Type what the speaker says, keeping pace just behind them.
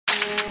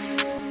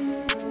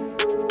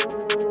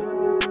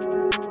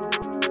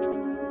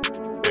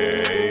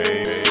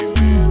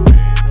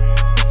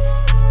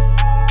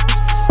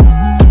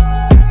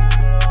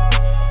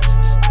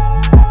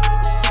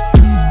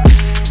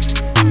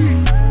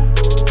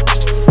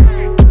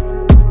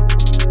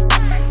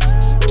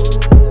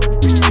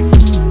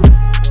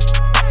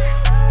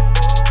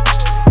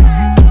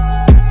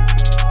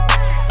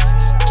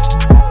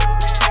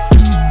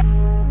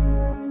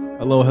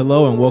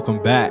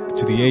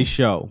today's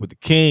show with the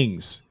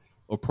Kings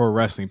of Pro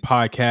Wrestling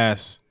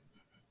Podcast.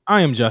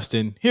 I am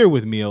Justin, here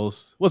with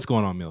Meelz. What's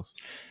going on, Meelz?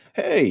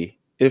 Hey,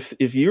 if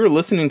you're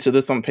listening to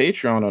this on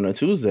Patreon on a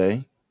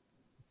Tuesday,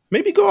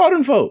 maybe go out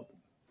and vote.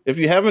 If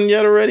you haven't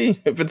yet already,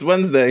 if it's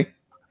Wednesday,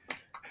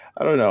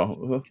 I don't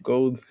know,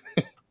 go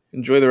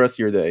enjoy the rest of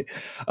your day.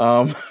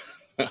 But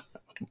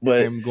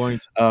I'm going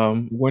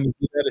to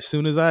do that as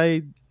soon as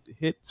I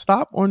hit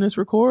stop on this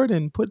record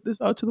and put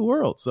this out to the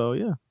world. So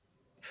yeah.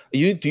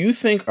 do you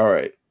think? All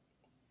right,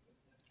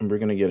 and we're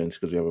gonna get into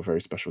because we have a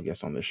very special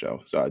guest on this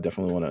show. So I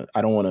definitely want to.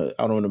 I don't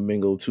want to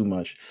mingle too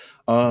much.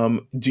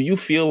 Do you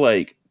feel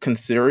like,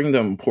 considering the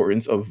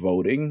importance of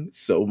voting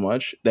so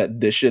much, that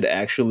this should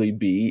actually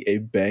be a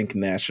bank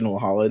national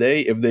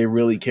holiday if they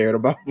really cared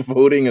about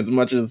voting as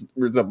much as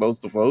we're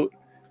supposed to vote?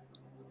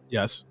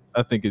 Yes,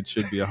 I think it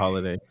should be a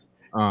holiday.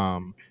 I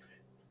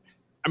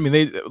mean,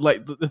 they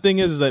like the thing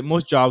is that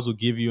most jobs will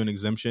give you an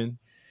exemption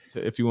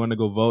if you want to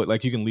go vote.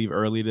 Like you can leave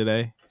early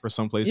today for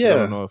some places. I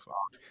don't Yeah. know if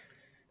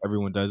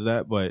everyone does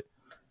that, but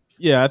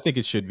yeah, I think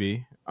it should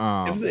be.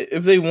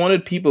 If they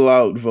wanted people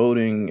out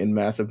voting in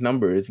massive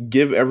numbers,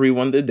 give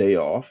everyone the day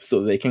off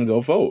so they can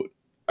go vote.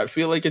 I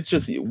feel like it's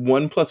just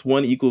 1 +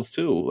 1 =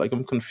 2. Like,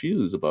 I'm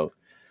confused about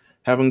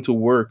having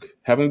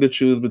to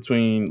choose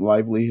between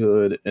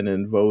livelihood and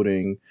then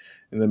voting,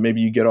 and then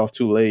maybe you get off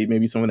too late.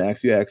 Maybe someone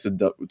asks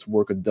to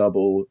work a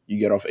double. You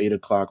get off 8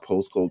 o'clock,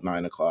 post code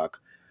 9 o'clock.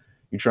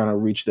 You're trying to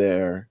reach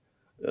there.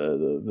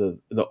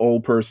 The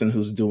old person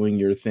who's doing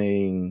your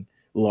thing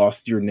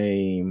lost your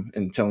name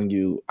and telling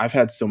you. I've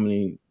had so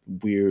many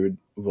weird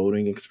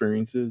voting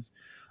experiences.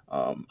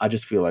 I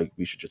just feel like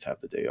we should just have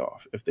the day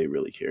off if they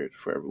really cared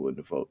for everyone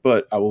to vote.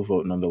 But I will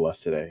vote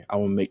nonetheless today. I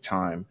will make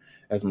time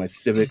as my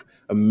civic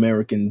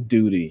American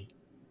duty.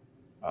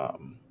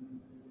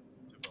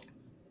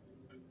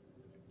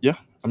 Yeah,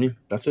 I mean,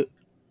 that's it.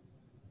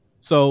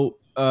 So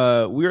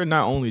we are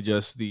not only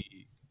just the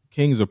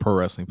Kings of Pro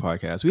Wrestling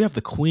Podcast, we have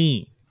the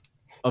queen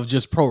of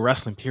just pro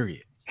wrestling,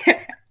 period.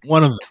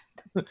 One of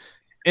them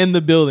in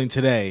the building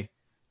today.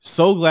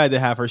 So glad to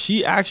have her.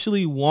 She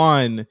actually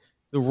won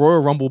the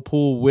Royal Rumble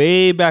pool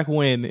way back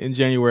when in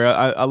January.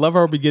 I love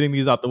her getting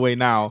these out the way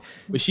now.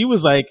 But she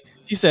was like,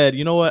 she said,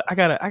 you know what? I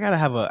gotta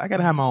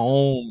have my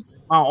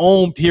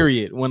own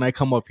period when I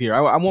come up here.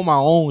 I want my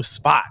own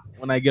spot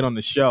when I get on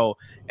the show.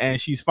 And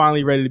she's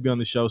finally ready to be on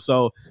the show.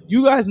 So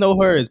you guys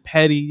know her as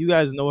Petty. You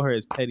guys know her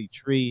as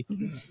PettiTree.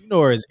 You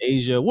know her as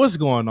Asia. What's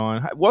going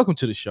on? Welcome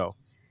to the show.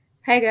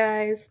 Hey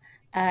guys,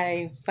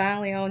 I'm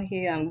finally on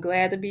here. I'm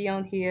glad to be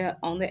on here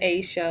on the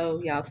A show.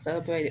 Y'all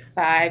celebrated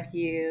 5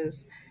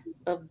 years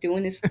of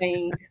doing this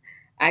thing.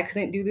 I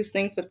couldn't do this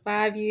thing for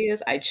 5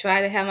 years. I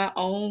tried to have my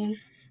own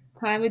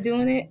time of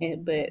doing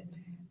it, but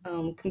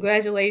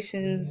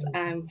congratulations.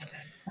 I'm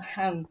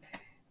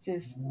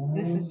just,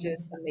 this is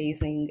just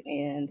amazing,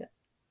 and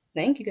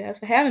thank you guys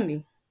for having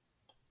me.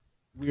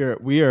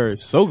 We are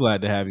so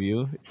glad to have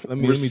you. Let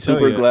me We're tell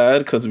super you.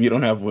 glad because we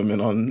don't have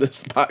women on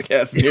this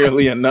podcast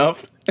nearly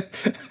enough,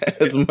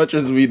 as much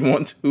as we'd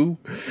want to.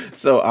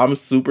 So I'm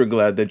super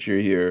glad that you're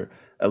here,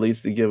 at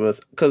least to give us,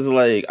 because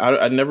like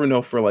I never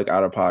know for like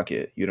out of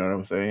pocket. You know what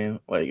I'm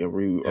saying? Like,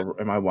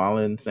 am I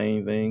wilding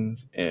saying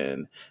things?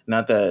 And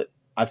not that.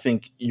 I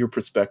think your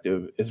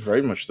perspective is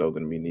very much so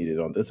going to be needed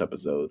on this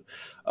episode,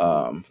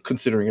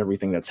 considering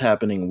everything that's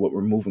happening, what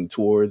we're moving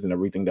towards, and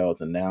everything that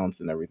was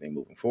announced and everything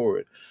moving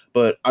forward.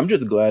 But I'm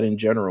just glad in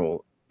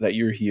general that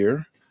you're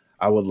here.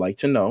 I would like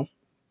to know,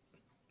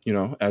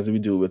 as we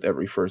do with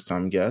every first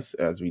time guest,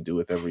 as we do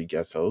with every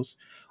guest host,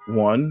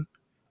 one,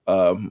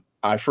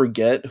 I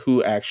forget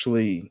who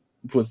actually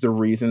was the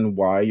reason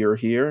why you're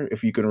here.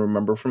 If you can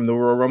remember from the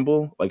Royal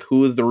Rumble, like,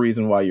 who is the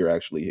reason why you're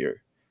actually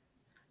here?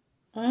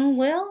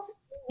 Well,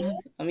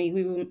 I mean,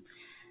 we were,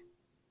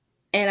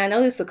 and I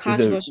know it's a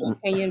controversial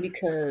opinion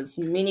because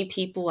many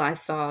people I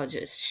saw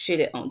just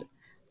shit it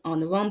on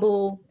the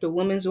Rumble, the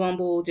Women's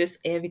Rumble, just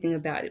everything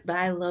about it. But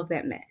I love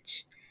that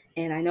match.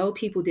 And I know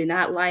people did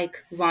not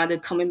like Ronda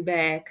coming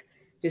back,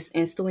 just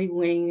instantly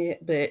winning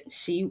it, but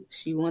she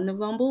won the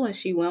Rumble and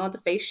she went on to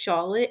face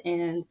Charlotte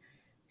and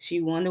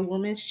she won the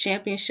Women's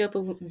Championship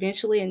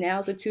eventually, and now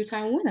is a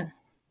 2-time winner.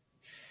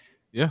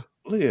 Yeah.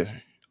 Look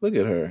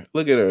at her.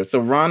 Look at her. So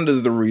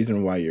Ronda's the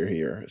reason why you're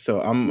here.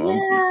 So I'm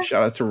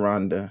shout out to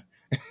Ronda.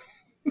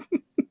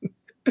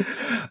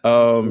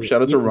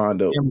 Shout out to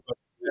Ronda.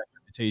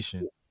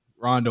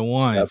 Ronda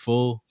won. Yep.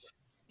 Full.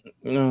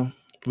 No,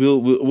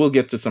 we'll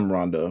get to some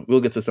Ronda.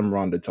 We'll get to some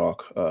Ronda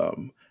talk.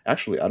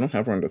 Actually, I don't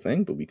have Ronda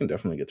thing, but we can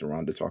definitely get to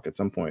Ronda talk at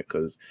some point,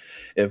 because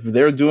if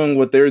they're doing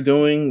what they're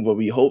doing, what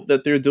we hope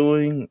that they're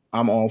doing,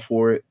 I'm all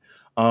for it.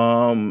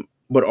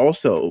 But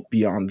also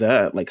beyond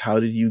that, like, how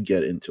did you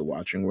get into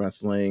watching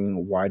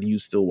wrestling? Why do you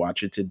still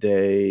watch it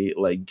today?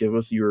 Like, give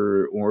us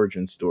your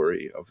origin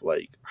story of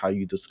like how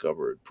you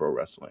discovered pro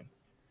wrestling.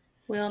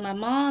 Well, my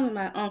mom and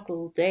my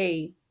uncle,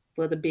 they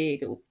were the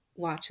big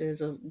watchers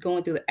of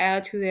going through the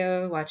Attitude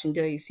Era, watching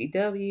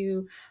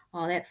WCW,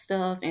 all that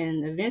stuff.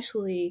 And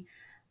eventually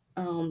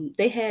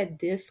they had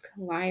discs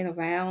lying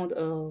around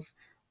of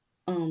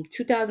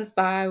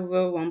 2005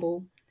 Royal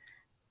Rumble,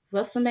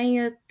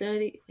 WrestleMania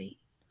 30, wait,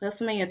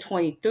 WrestleMania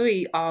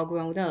 23, all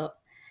grown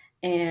up,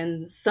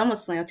 and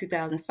SummerSlam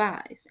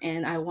 2005.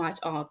 And I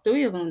watched all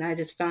three of them, and I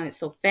just found it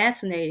so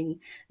fascinating,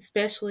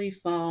 especially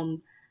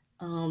from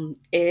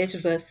Edge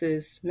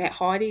versus Matt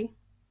Hardy.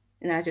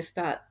 And I just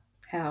thought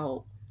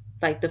how,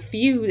 like, the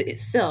feud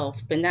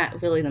itself, but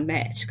not really the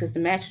match, because the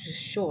match was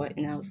just short.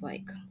 And I was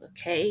like,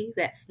 okay,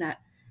 that's not.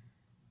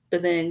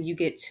 But then you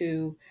get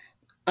to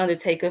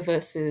Undertaker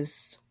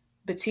versus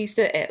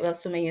Batista at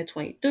WrestleMania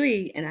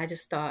 23, and I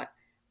just thought,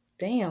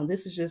 damn,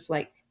 this is just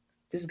like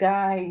this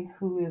guy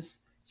who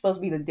is supposed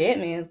to be the dead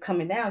man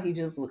coming out. He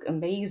just looked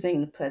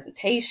amazing. The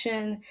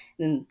presentation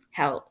and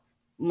how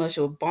much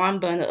of a barn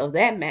burner of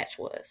that match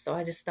was. So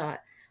I just thought,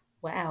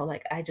 wow,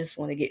 like I just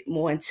want to get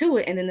more into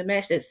it. And then the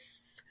match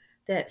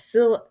that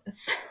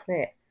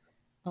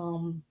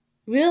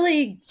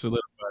really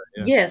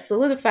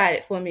solidified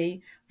it for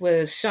me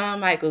was Shawn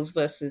Michaels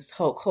versus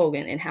Hulk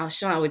Hogan, and how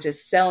Shawn was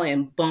just selling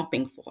and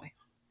bumping for him.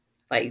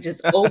 Like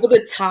just over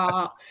the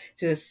top,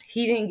 just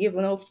he didn't give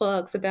no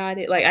fucks about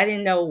it. Like I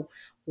didn't know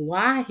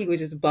why he was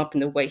just bumping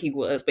the way he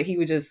was, but he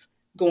was just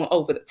going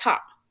over the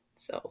top.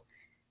 So,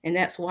 and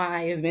that's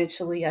why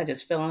eventually I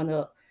just fell in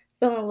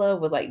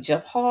love with like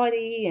Jeff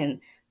Hardy and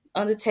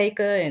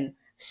Undertaker and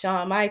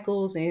Shawn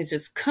Michaels, and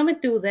just coming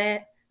through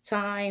that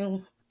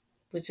time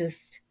was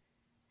just,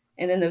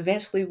 and then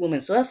eventually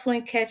women's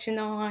wrestling catching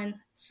on.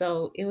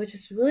 So it was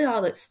just really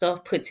all that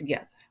stuff put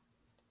together.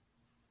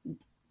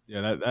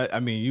 Yeah, I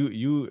mean,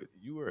 you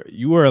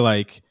were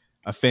like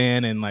a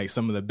fan in like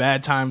some of the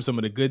bad times, some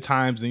of the good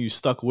times, and you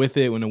stuck with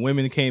it when the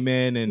women came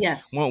in. And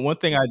yes, one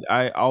thing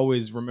I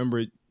always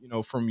remember,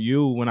 from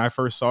you when I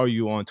first saw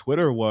you on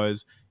Twitter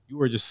was you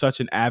were just such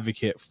an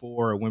advocate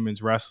for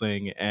women's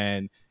wrestling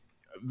and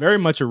very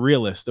much a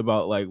realist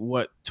about like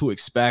what to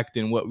expect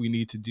and what we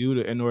need to do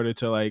in order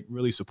to like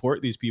really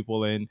support these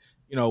people. And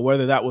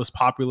whether that was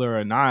popular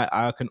or not,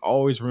 I can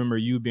always remember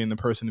you being the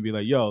person to be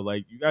like, yo,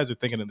 like you guys are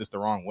thinking of this the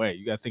wrong way.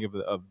 You got to think of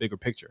a bigger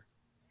picture.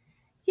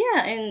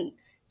 yeah, and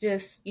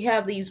just you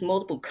have these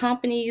multiple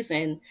companies,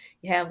 and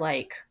you have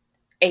like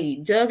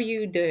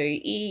AEW,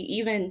 WWE,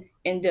 even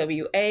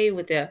NWA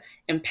with their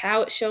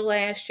Empowered show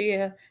last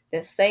year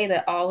that say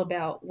that all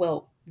about,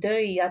 well,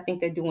 WWE, I think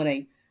they're doing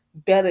a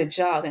better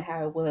job than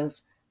how it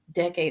was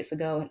decades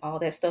ago and all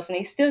that stuff. And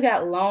they still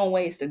got long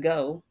ways to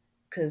go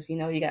because,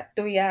 you got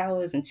 3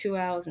 hours and 2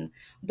 hours.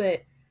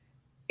 But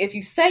if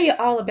you say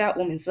you're all about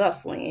women's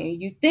wrestling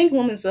and you think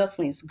women's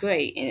wrestling is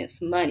great and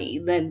it's money,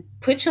 then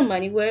put your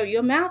money where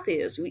your mouth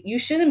is. You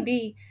shouldn't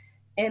be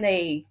in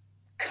a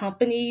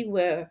company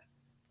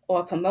or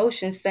a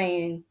promotion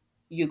saying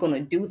you're going to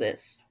do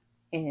this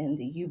and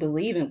you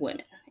believe in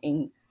women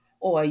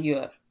or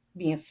you're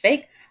being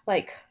fake.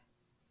 Like,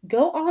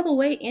 go all the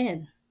way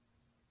in.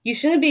 You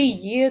shouldn't be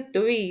year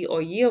 3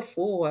 or year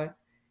 4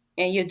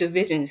 and your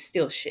division is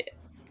still shit.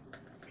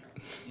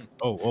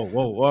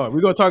 Whoa.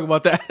 We're going to talk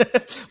about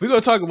that. We're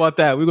going to talk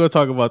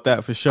about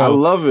that for sure. I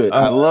love it.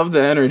 I love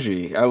the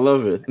energy. I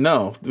love it.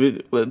 No,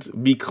 let's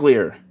be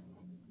clear.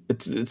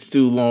 It's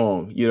too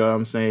long. You know what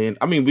I'm saying?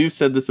 I mean, we've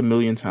said this a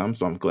million times,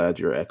 so I'm glad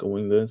you're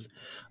echoing this.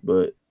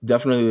 But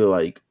definitely,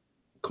 like,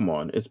 come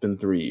on, it's been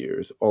 3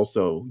 years.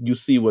 Also, you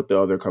see what the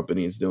other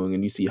company is doing,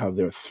 and you see how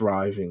they're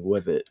thriving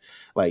with it.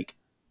 Like,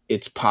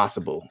 it's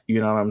possible.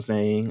 You know what I'm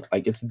saying?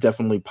 Like, it's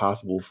definitely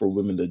possible for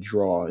women to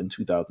draw in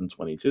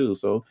 2022.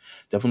 So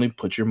definitely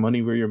put your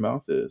money where your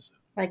mouth is.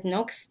 Like,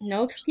 no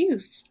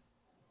excuse.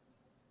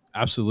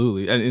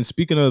 Absolutely. And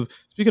speaking of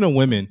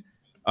women,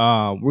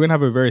 we're gonna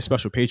have a very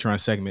special Patreon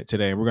segment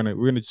today, and we're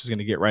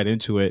gonna get right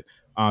into it.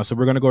 So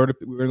we're gonna go to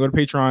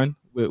Patreon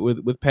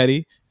with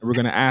Petty, and we're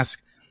gonna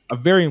ask a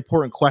very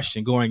important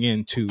question going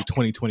into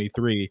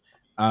 2023.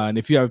 And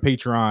if you have a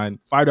Patreon,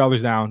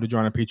 $5 down to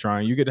join our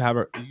Patreon, you get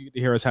to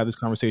hear us have this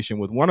conversation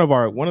with one of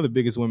the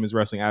biggest women's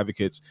wrestling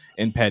advocates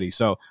in Petty.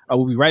 So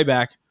we'll be right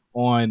back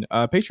on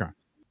Patreon.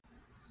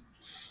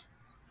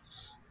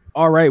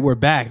 All right, we're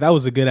back. That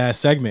was a good ass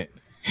segment.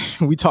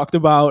 We talked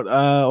about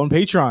on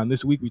Patreon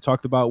this week. We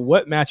talked about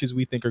what matches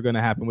we think are going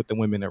to happen with the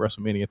women at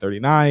WrestleMania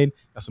 39.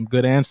 Got some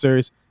good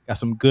answers. Got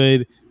some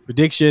good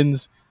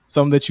predictions.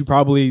 Some that you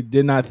probably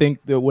did not think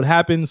that would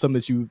happen. Some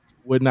that you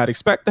would not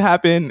expect to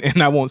happen.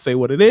 And I won't say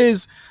what it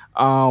is.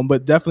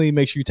 But definitely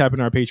make sure you tap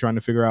into our Patreon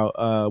to figure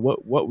out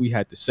what we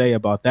had to say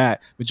about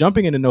that. But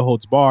jumping into No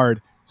Holds Barred,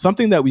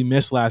 something that we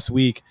missed last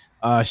week.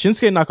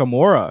 Shinsuke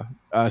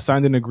Nakamura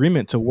signed an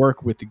agreement to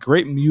work with the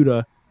Great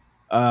Muta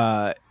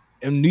on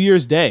New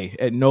Year's Day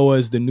at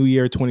Noah's The New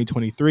Year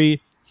 2023.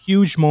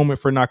 Huge moment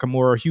for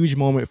Nakamura. Huge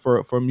moment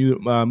for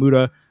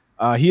Muta.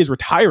 He is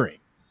retiring,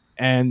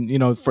 and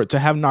to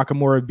have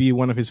Nakamura be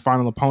one of his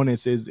final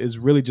opponents is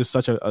really just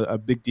such a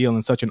big deal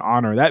and such an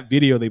honor. That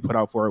video they put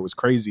out for it was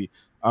crazy.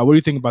 What do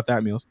you think about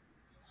that, Meelz?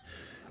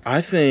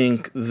 I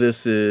think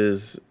this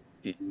is.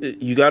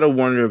 You got to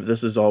wonder if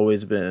this has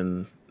always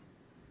been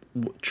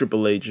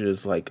Triple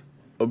H's like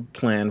a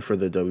plan for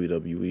the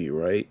WWE,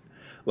 right?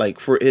 Like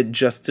for it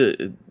just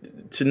to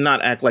to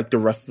not act like the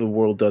rest of the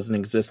world doesn't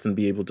exist and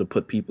be able to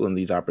put people in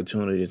these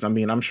opportunities. I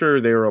mean, I'm sure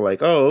they were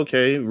like, oh,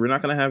 okay, we're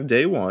not going to have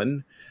day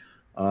one.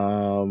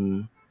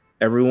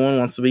 Everyone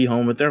wants to be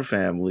home with their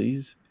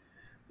families.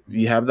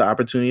 You have the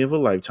opportunity of a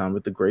lifetime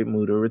with the great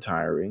mood of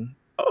retiring.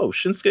 Oh,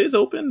 Shinsuke's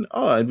open.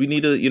 Oh, and we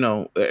need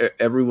to,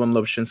 everyone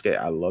loves Shinsuke.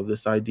 I love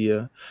this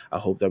idea. I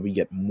hope that we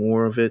get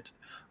more of it.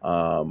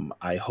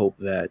 I hope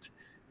that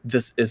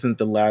this isn't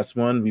the last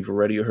one. We've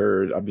already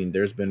heard, I mean,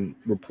 there's been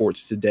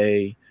reports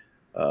today,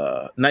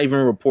 not even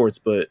reports,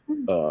 but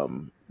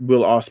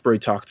Will Ospreay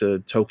talked to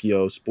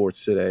Tokyo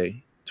Sports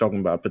today, talking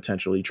about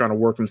potentially trying to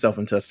work himself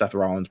into a Seth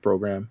Rollins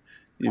program.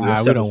 We don't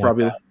want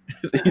that.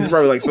 He's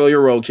probably like, slow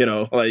your roll,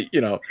 kiddo. Like,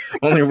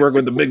 only work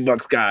with the big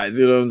bucks guys.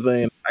 You know what I'm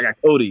saying? I got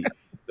Cody.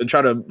 And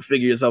try to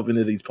figure yourself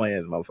into these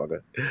plans,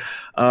 motherfucker.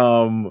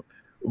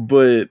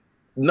 But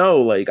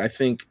no, like, I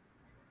think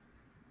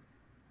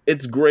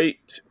it's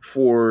great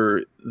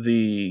for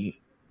the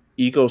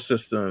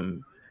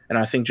ecosystem, and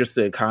I think just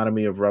the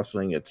economy of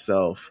wrestling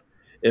itself,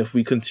 if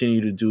we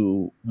continue to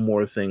do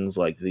more things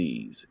like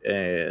these,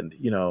 and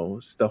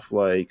stuff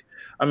like,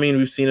 I mean,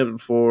 we've seen it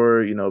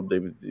before,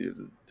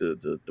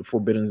 the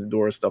Forbidden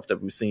Door stuff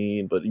that we've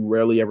seen, but you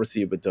rarely ever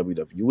see it with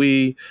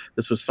WWE.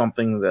 This was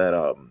something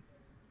that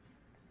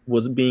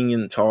was being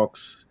in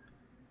talks,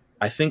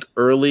 I think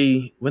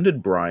early. When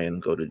did Brian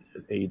go to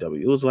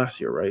AEW? It was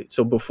last year, right?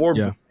 So before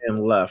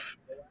Brian left,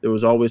 there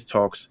was always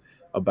talks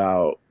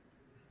about,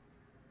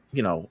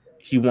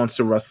 he wants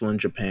to wrestle in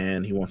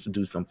Japan. He wants to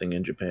do something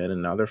in Japan.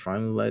 And now they're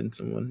finally letting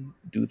someone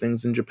do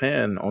things in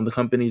Japan on the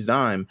company's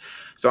dime.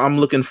 So I'm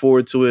looking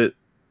forward to it.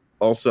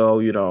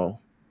 Also,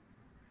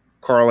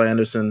 Carl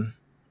Anderson.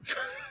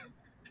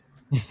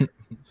 You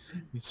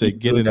say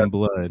get it in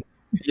blood.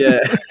 Yeah.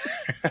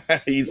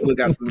 He's still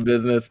got some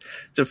business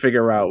to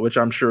figure out, which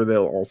I'm sure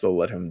they'll also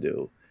let him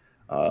do.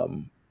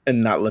 And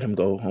not let him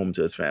go home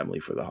to his family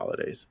for the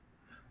holidays.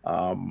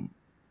 But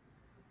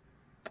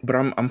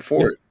I'm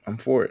for it. I'm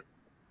for it.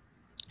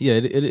 Yeah,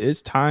 it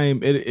is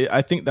time.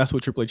 I think that's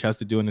what Triple H has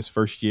to do in his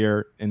first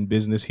year in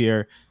business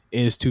here,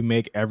 is to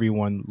make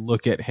everyone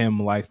look at him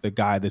like the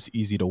guy that's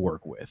easy to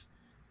work with.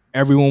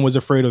 Everyone was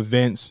afraid of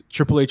Vince.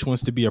 Triple H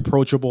wants to be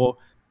approachable.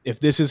 If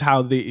this is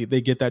how they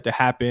get that to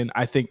happen,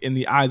 I think in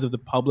the eyes of the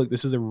public,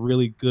 this is a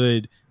really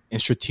good and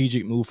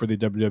strategic move for the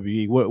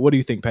WWE. What do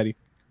you think, Petty?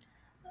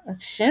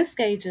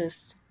 Shinsuke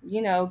just,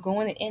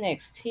 going to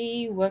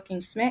NXT, working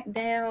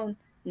SmackDown.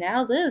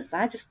 Now this,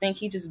 I just think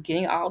he's just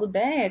getting all the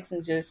bags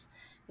and just,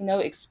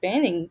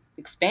 expanding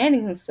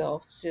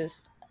himself.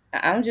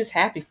 I'm just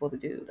happy for the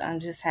dude.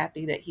 I'm just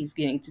happy that he's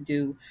getting to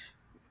do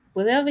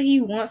whatever he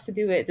wants to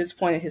do at this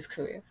point in his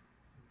career.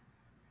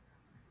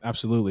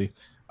 Absolutely.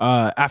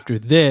 After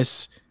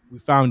this, we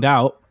found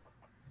out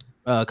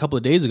a couple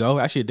of days ago,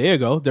 actually a day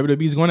ago,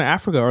 WWE is going to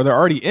Africa, or they're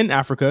already in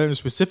Africa, and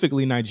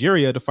specifically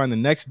Nigeria, to find the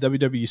next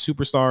WWE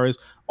superstars.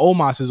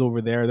 Omos is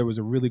over there. There was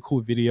a really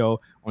cool video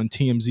on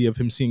TMZ of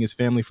him seeing his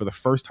family for the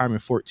first time in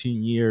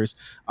 14 years.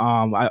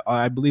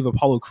 I believe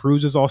Apollo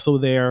Crews is also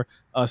there,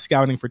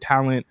 scouting for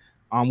talent.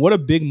 What a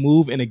big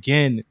move. And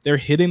again, they're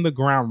hitting the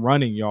ground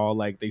running, y'all.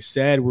 Like they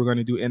said, we're going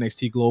to do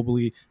NXT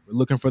globally. We're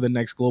looking for the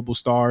next global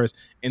stars,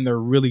 and they're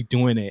really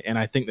doing it. And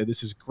I think that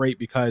this is great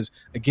because,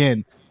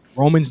 again,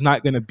 Roman's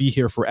not going to be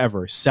here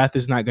forever. Seth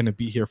is not going to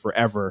be here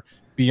forever.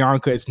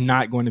 Bianca is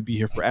not going to be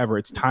here forever.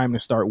 It's time to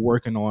start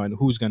working on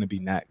who's going to be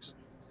next.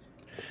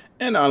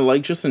 And I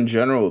like just in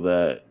general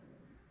that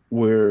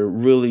we're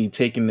really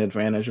taking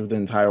advantage of the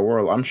entire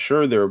world. I'm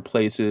sure there are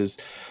places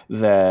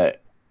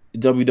that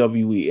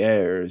WWE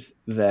airs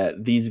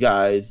that these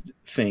guys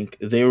think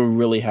they will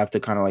really have to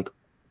kind of like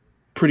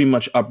pretty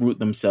much uproot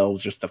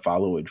themselves just to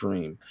follow a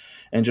dream.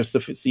 And just to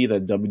see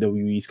that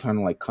WWE is kind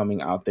of like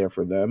coming out there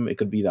for them, it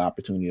could be the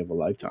opportunity of a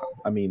lifetime.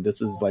 I mean,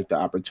 this is like the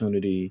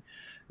opportunity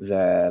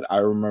that I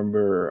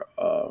remember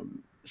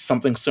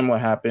something similar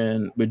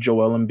happened with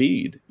Joel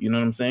Embiid. You know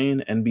what I'm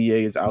saying?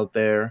 NBA is out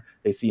there.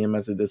 They see him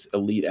as this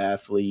elite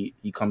athlete.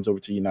 He comes over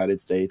to the United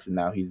States, and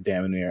now he's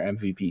damn near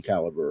MVP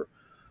caliber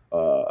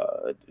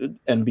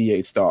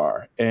NBA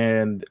star.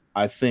 And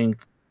I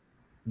think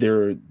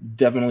there are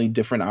definitely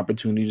different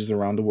opportunities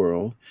around the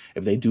world.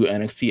 If they do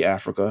NXT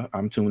Africa,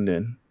 I'm tuned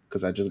in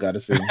because I just got to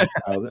see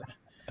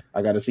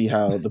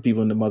how the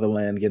people in the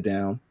motherland get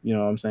down. You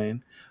know what I'm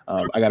saying?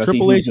 I got to see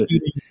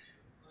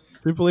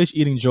Triple H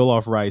eating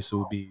jollof rice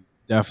would be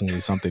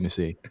definitely something to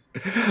see.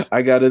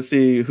 I got to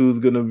see who's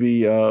going to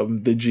be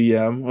the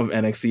GM of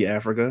NXT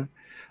Africa.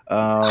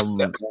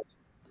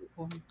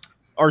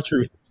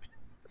 R-Truth.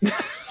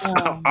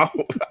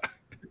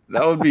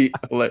 That would be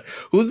like,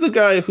 who's the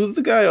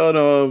guy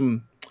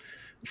on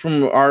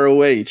from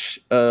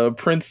ROH?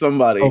 Prince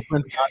somebody. Oh,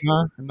 Prince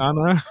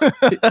Nana.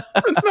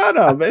 Prince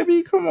Nana,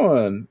 baby, come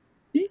on.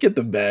 You get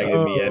the bag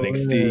and be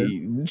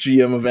NXT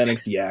GM of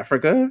NXT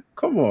Africa.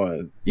 Come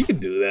on, you can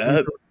do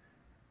that.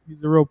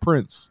 He's a real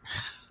prince.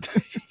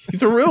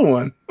 He's a real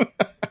one.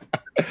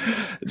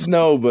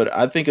 No, but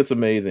I think it's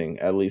amazing.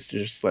 At least to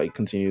just like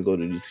continue to go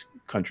to these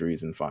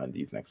countries and find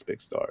these next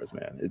big stars,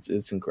 man.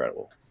 It's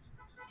incredible.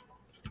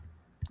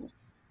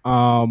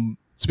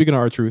 Speaking of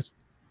our truth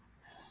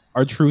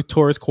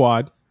tore his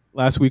quad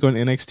last week on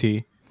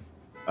NXT.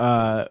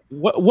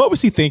 What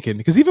was he thinking?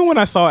 Because even when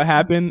I saw it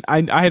happen,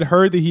 I had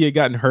heard that he had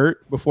gotten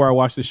hurt before I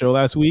watched the show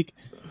last week,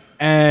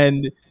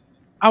 and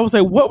I was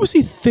like, what was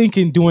he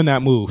thinking doing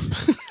that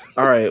move?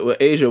 All right, well,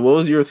 Asia, what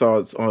was your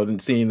thoughts on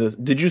seeing this?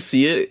 Did you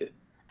see it?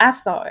 I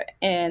saw it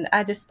and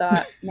I just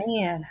thought,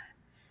 man,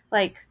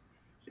 like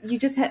you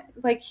just had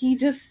like he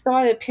just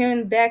started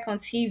appearing back on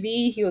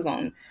TV. He was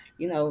on,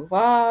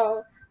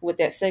 Raw with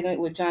that segment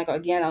with John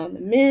Gargano and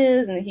the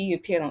Miz, and he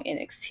appeared on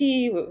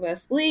NXT with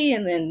Wes Lee,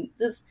 and then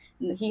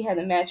he had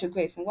a match with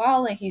Grayson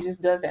Waller, and he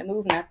just does that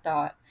move, and I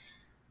thought,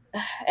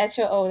 at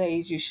your old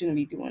age, you shouldn't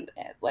be doing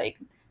that.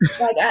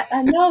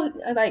 I know,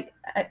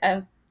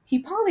 he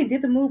probably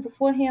did the move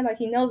beforehand, like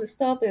he knows his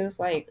stuff. It was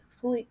like,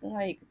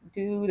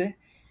 dude,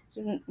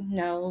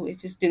 no, it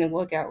just didn't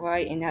work out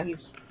right, and now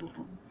he's.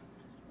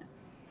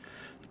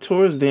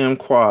 Tore his damn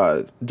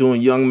quad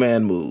doing young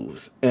man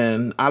moves,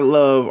 and I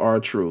love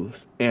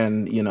R-Truth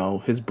and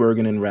his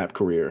Bergen and rap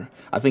career.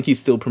 I think he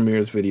still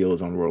premieres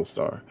videos on World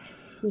Star,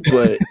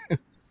 but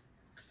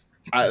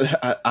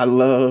I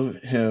love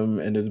him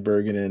and his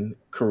Bergen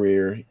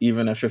career.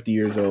 Even at 50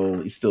 years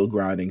old, he's still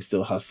grinding,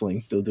 still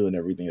hustling, still doing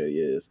everything that he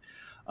is.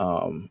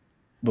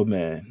 But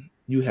man,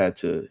 you had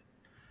to.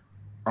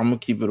 I'm gonna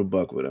keep it a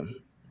buck with him.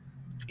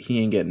 He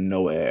ain't getting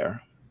no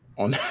air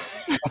on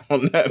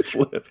on that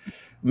flip.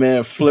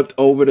 Man, flipped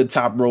over the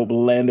top rope,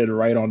 landed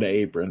right on the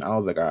apron. I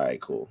was like, all right,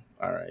 cool.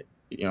 All right.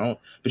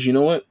 But you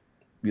know what?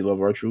 We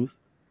love R-Truth.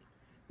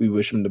 We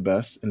wish him the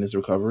best in his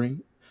recovery.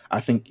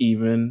 I think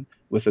even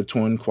with a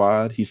torn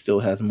quad, he still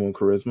has more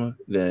charisma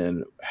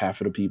than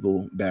half of the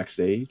people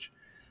backstage.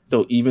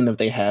 So even if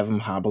they have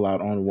him hobble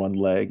out on one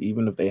leg,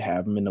 even if they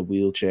have him in a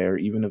wheelchair,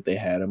 even if they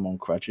had him on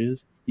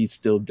crutches, he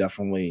still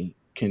definitely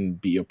can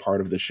be a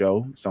part of the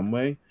show some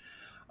way.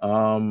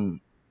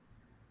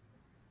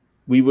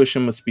 We wish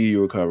him a speedy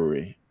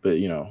recovery, but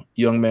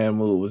young man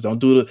moves. Don't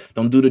do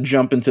the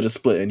jump into the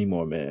split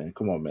anymore, man.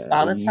 Come on, man.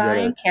 Father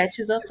Time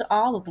catches up to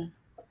all of them.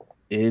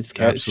 It's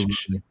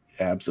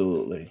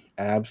absolutely.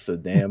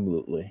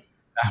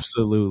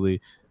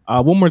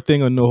 One more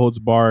thing on No Holds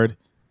Barred.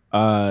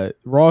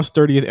 Raw's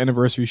 30th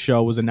anniversary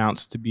show was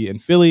announced to be in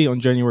Philly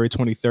on January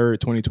 23rd,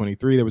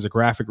 2023. There was a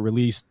graphic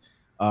released.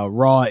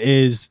 Raw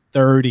is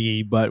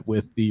 30, but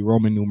with the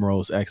Roman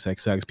numerals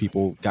XXX,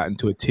 people got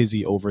into a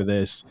tizzy over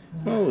this.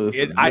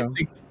 I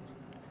think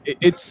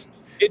it's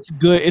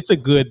good. It's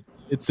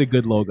a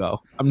good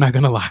logo. I'm not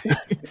gonna lie.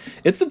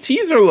 It's a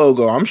teaser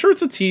logo. I'm sure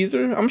it's a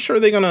teaser. I'm sure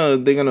they're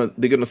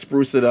gonna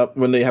spruce it up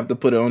when they have to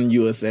put it on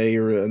USA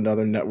or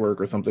another network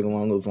or something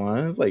along those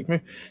lines. Like,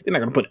 man, they're not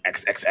gonna put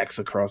XXX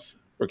across,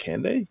 or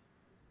can they?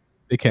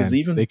 They can.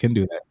 They can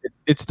do that.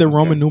 It's the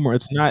Roman numeral.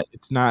 It's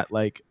not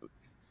like.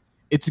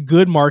 It's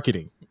good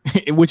marketing,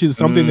 which is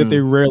something that they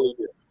rarely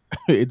do.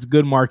 It's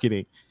good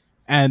marketing,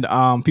 and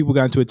people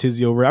got into a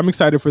tizzy over it. I'm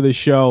excited for this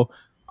show.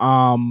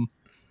 I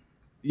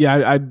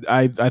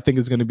think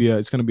it's gonna be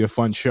a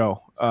fun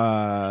show.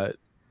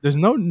 There's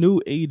no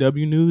new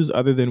AEW news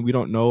other than we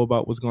don't know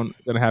about what's gonna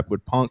happen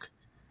with Punk.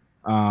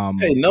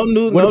 Hey, no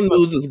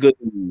news is good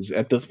news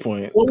at this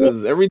point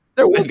because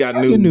everything got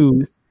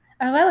news.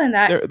 I'd rather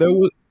not. There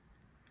was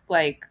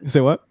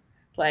say what?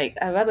 I'd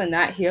rather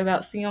not hear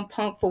about CM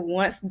Punk for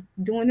once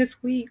during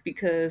this week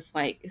because,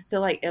 I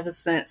feel like ever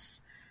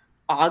since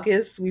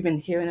August, we've been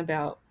hearing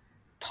about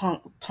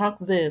Punk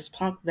this,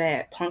 Punk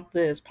that, Punk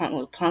this,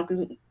 Punk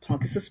is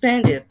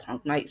suspended,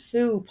 Punk might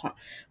sue, Punk.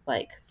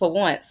 For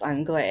once,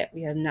 I'm glad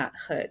we have not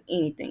heard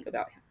anything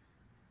about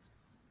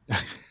him.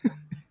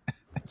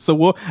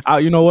 So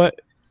you know what?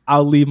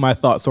 I'll leave my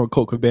thoughts on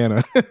Colt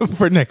Cabana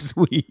for next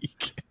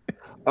week.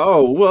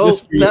 Oh, well,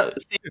 all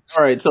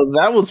right. So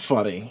that was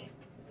funny.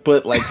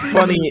 But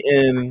funny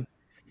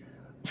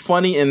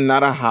and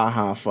not a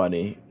ha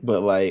funny,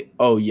 but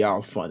oh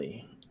y'all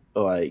funny,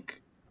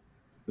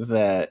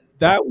 that.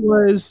 That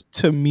was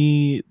to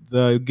me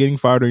the getting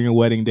fired on your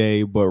wedding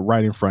day, but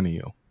right in front of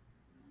you.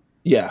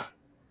 Yeah.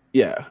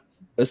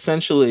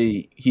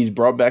 Essentially, he's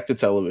brought back to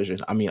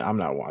television. I mean, I'm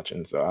not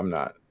watching, so I'm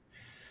not.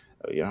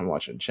 I'm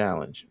watching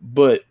Challenge,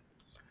 but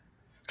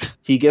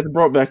he gets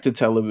brought back to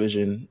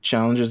television,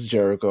 challenges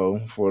Jericho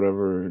for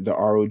whatever the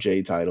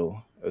ROJ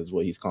title is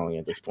what he's calling it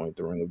at this point,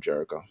 the Ring of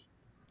Jericho,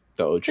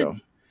 the Ocho.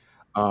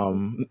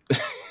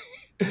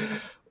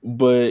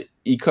 But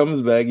he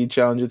comes back, he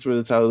challenges for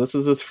the title. This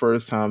is his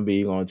first time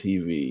being on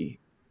TV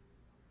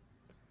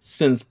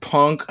since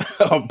Punk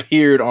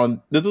appeared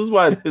on. This is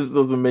why this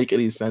doesn't make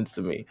any sense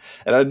to me.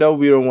 And I know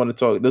we don't want to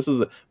talk.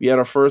 We had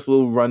our first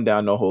little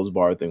rundown, no holds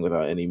barred thing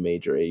without any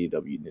major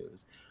AEW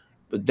news.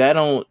 But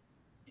the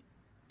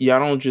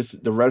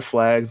red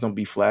flags don't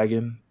be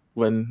flagging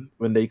when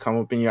they come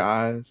up in your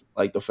eyes,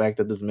 like the fact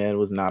that this man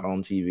was not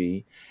on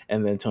TV,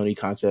 and then Tony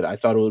Khan said, "I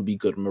thought it would be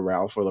good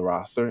morale for the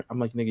roster." I'm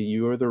like, nigga,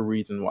 you are the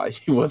reason why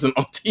he wasn't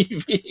on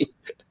TV.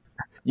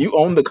 You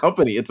own the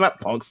company. It's not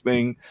Punk's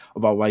thing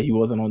about why he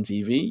wasn't on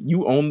TV.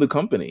 You own the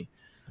company.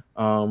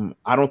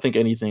 I don't think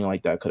anything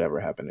like that could ever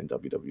happen in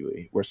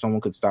WWE, where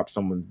someone could stop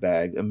someone's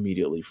bag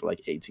immediately for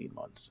like 18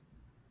 months.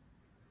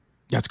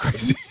 That's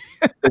crazy.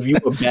 If you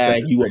a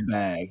bag, you a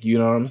bag. You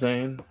know what I'm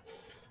saying?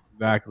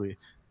 Exactly.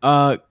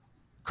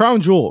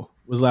 Crown Jewel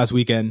was last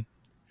weekend.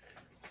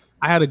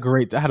 I had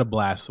a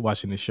blast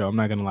watching this show. I'm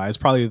not gonna lie. It's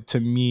probably, to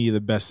me,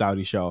 the best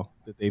Saudi show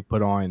that they've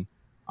put on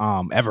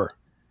ever.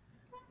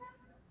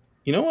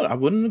 You know what? I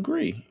wouldn't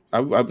agree.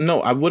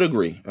 No, I would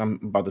agree. I'm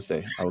about to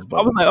say I was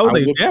I was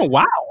bugging. like, damn,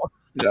 wow.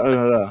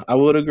 No. I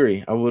would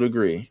agree. I would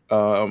agree.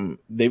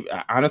 They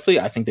honestly,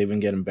 I think they've been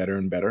getting better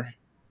and better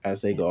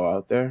as they go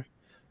out there.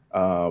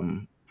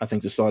 I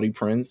think the Saudi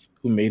prince,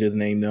 who made his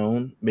name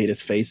known, made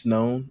his face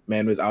known,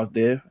 man was out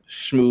there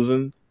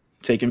schmoozing,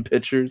 taking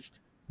pictures,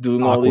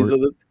 doing all these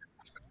Awkward. other.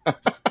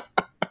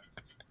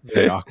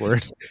 Very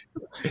awkward.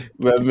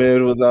 That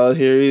man was out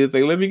here. He was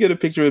like, "Let me get a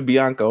picture with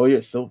Bianca. Oh,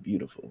 you're so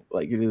beautiful.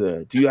 Like,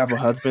 do you have a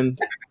husband?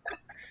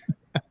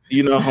 Do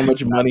you know how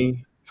much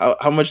money?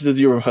 How much does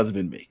your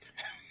husband make?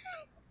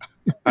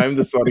 I'm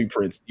the Saudi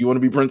prince. Do you want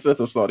to be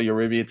princess of Saudi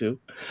Arabia too?"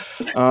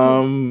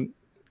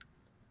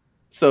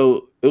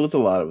 So it was a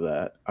lot of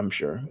that, I'm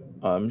sure.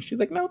 She's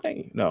like, "No, thank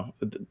you. No,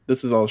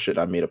 this is all shit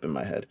I made up in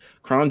my head."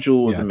 Crown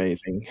Jewel was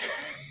amazing.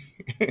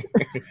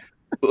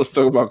 Let's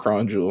talk about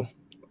Crown Jewel.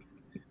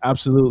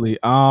 Absolutely.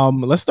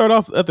 Let's start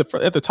off at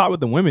the top with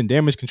the women.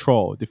 Damage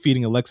Control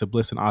defeating Alexa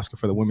Bliss and Asuka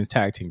for the women's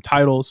tag team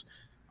titles.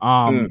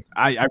 I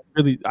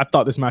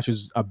thought this match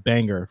was a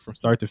banger from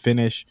start to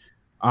finish.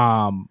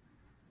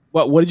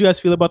 What did you guys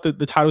feel about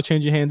the title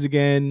changing hands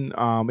again?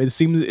 It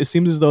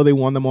seems as though they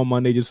won them on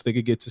Monday just so they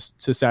could get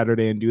to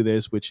Saturday and do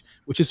this, which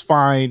is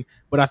fine.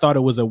 But I thought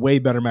it was a way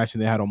better match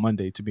than they had on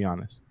Monday, to be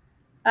honest.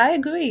 I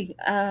agree.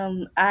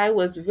 I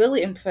was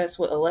really impressed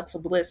with Alexa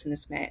Bliss in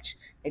this match.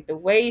 Like the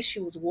way she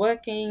was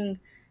working,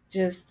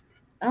 just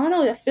I don't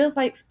know. It feels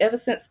like ever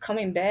since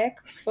coming back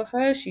for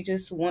her, she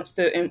just wants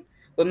to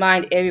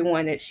remind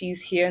everyone that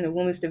she's here in the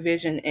women's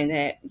division and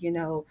that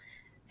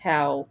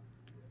how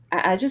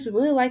I just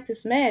really like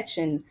this match.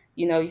 And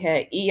you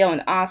had Io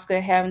and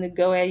Asuka having to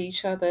go at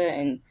each other,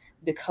 and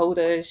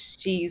Dakota,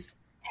 she's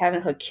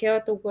having her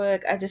character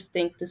work. I just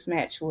think this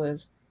match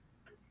was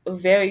a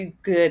very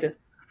good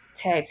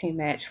tag team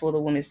match for the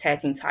women's tag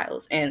team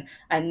titles. And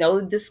I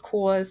know the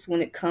discourse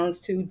when it comes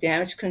to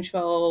Damage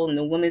Control and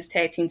the women's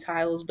tag team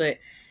titles, but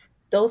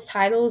those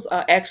titles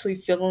are actually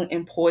feeling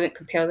important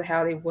compared to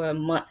how they were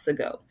months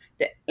ago.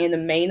 That in the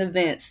main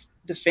events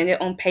defended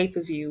on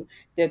pay-per-view,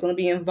 they're going to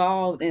be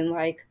involved in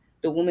like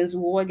the women's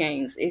war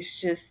games. It's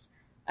just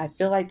I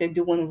feel like they're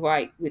doing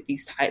right with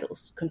these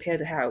titles compared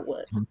to how it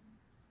was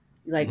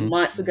like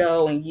months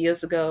ago and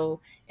years ago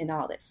and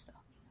all that stuff.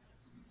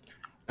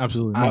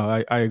 Absolutely.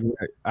 No, I agree.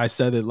 I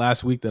said it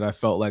last week that I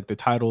felt like the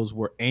titles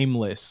were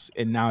aimless,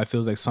 and now it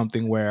feels like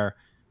something where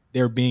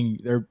they're you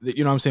know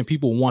what I'm saying,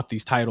 people want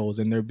these titles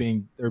and they're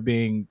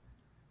being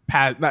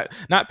passed,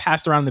 not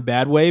passed around the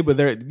bad way, but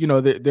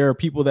there are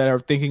people that are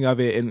thinking of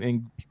it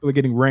and people are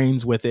getting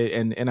reins with it,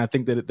 and I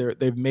think that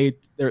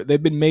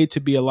they've been made to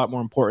be a lot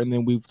more important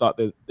than we've thought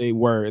that they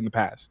were in the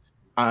past.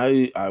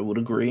 I would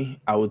agree.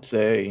 I would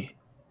say,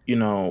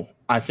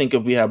 I think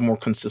if we have more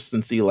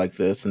consistency like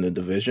this in the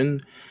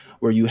division,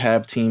 where you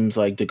have teams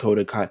like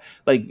Dakota Kai,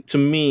 like to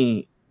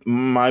me,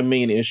 my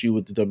main issue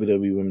with the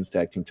WWE Women's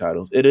Tag Team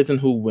titles, it isn't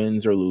who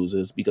wins or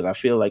loses, because I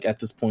feel like at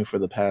this point for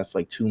the past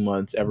like 2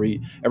 months, every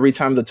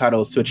time the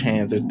titles switch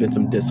hands, there's been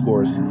some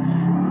discourse.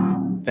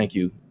 Thank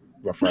you,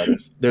 Rough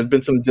Riders. There's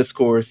been some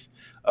discourse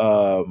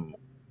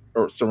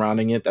or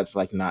surrounding it that's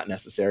like not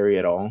necessary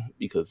at all,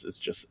 because it's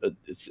just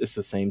it's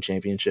the same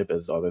championship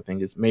as the other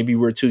thing is. Maybe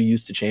we're too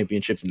used to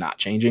championships not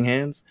changing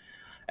hands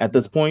at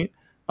this point.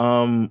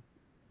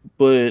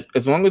 But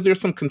as long as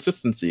there's some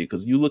consistency,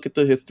 because you look at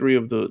the history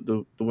of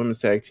the women's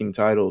tag team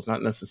titles,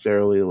 not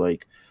necessarily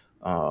like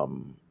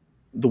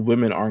the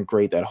women aren't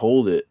great that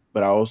hold it,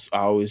 but I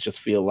always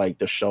just feel like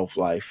the shelf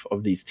life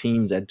of these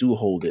teams that do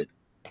hold it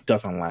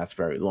doesn't last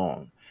very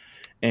long.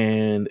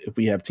 And if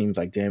we have teams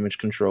like Damage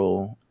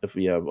Control, if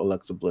we have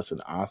Alexa Bliss and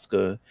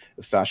Asuka,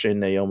 if Sasha and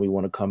Naomi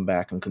want to come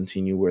back and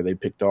continue where they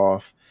picked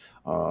off,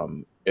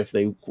 if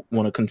they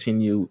want to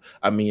continue,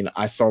 I mean,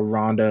 I saw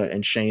Ronda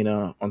and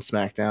Shayna on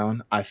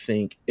SmackDown. I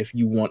think if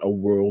you want a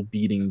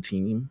world-beating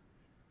team,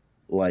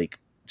 like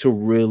to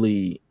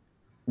really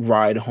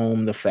ride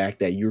home the fact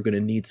that you're going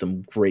to need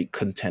some great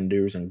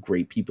contenders and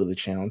great people to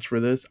challenge for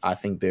this, I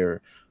think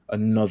they're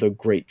another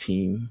great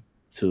team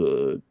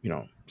to,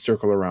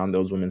 circle around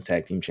those women's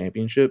tag team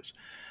championships.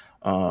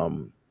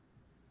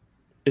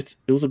 It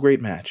was a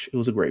great match. It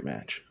was a great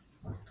match.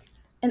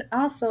 And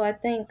also, I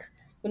think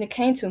when it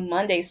came to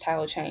Monday's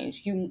title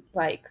change,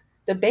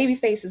 the baby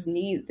faces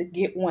need to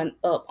get one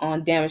up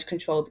on Damage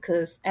Control,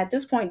 because at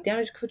this point,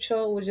 Damage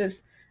Control was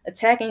just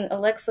attacking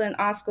Alexa and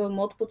Asuka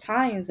multiple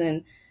times,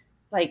 and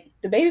like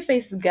the baby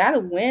faces got to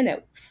win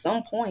at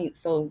some point.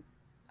 So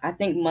I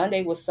think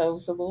Monday was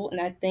serviceable, and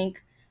I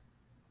think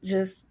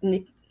just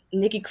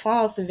Nikki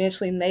Cross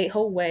eventually made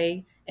her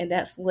way, and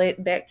that's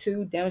led back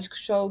to Damage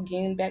Control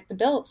getting back the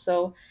belt.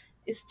 So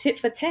it's tit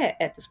for tat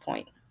at this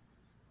point.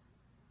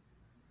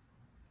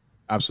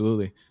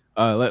 Absolutely.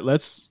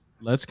 Let's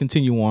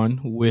continue on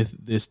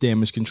with this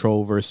damage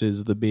control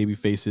versus the baby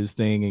faces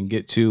thing and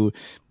get to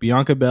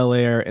Bianca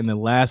Belair and the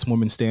last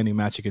woman standing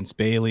match against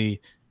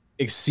Bayley.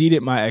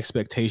 Exceeded my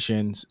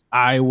expectations.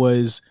 I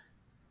was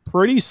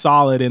pretty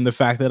solid in the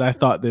fact that I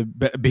thought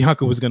that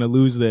Bianca was going to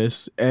lose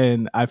this,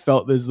 and I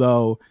felt as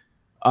though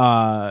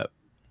uh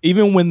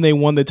even when they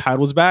won the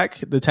titles back,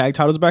 the tag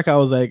titles back, I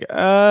was like,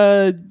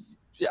 I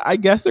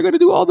guess they're going to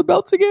do all the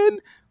belts again,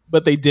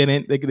 but they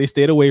didn't. They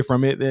stayed away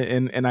from it,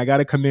 and I got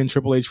to commend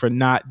Triple H for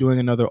not doing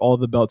another all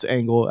the belts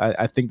angle.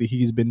 I think that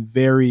he's been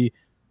very,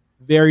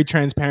 very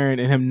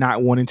transparent in him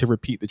not wanting to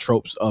repeat the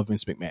tropes of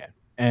Vince McMahon.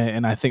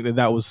 And I think that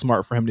that was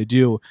smart for him to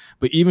do.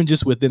 But even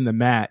just within the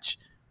match,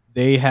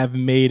 they have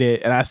made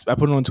it. And I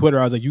put it on Twitter.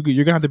 I was like, you're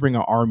going to have to bring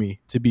an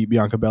army to beat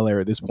Bianca Belair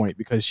at this point,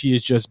 because she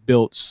is just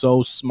built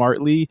so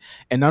smartly.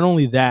 And not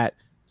only that,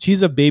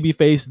 she's a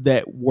babyface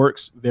that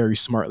works very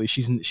smartly.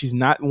 She's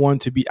not one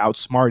to be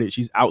outsmarted.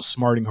 She's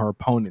outsmarting her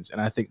opponents. And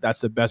I think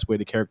that's the best way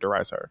to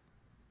characterize her.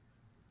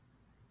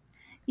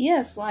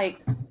 Yes,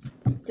 like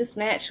this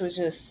match was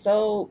just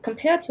so,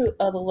 compared to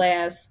other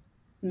last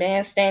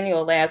man standing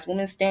or last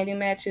woman standing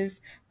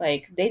matches,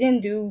 like they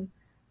didn't do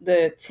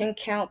the 10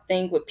 count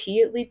thing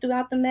repeatedly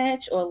throughout the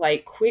match, or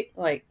like quick,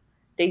 like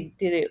they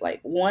did it like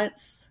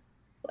once,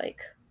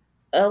 like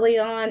early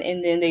on,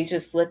 and then they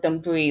just let them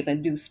breathe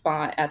and do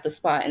spot after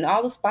spot. And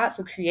all the spots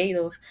were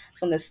creative,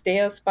 from the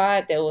stair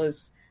spot that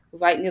was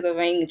right near the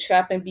ring,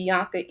 trapping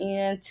Bianca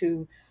in,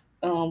 to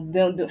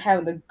them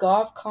having the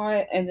golf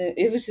cart. And then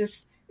it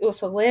was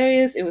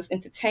hilarious. It was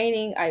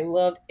entertaining. I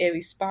loved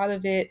every spot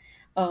of it.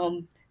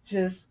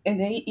 Just, and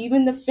then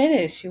even the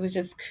finish, it was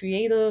just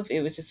creative.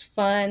 It was just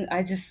fun.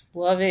 I just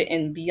love it.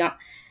 And beyond,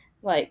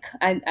 like,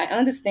 I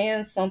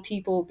understand some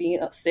people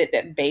being upset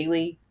that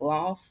Bayley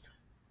lost,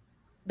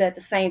 but at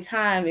the same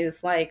time,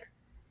 it's like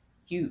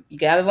you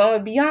gotta run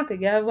with Bianca,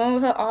 you gotta run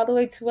with her all the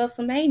way to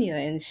WrestleMania,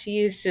 and she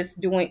is just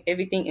doing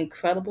everything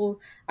incredible.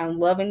 I'm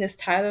loving this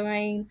title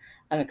reign.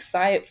 I'm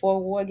excited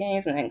for War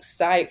Games, and I'm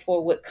excited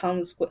for what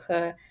comes with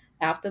her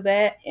after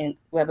that. And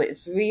whether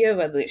it's Rhea,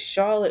 whether it's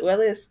Charlotte,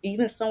 whether it's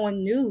even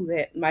someone new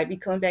that might be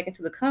coming back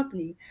into the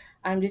company,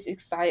 I'm just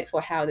excited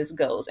for how this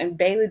goes. And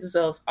Bayley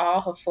deserves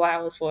all her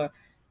flowers for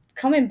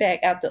coming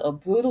back after a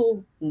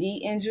brutal knee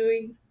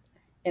injury,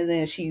 and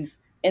then she's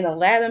in a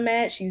ladder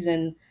match. She's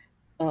in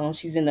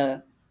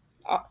a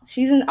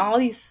she's in all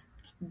these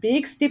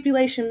big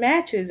stipulation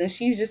matches, and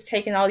she's just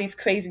taking all these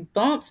crazy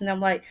bumps. And I'm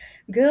like,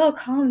 girl,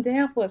 calm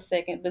down for a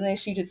second. But then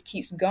she just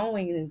keeps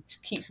going and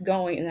keeps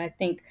going. And I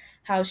think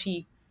how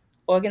she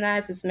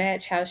organized this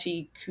match, how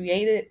she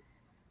created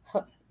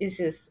her, is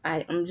just,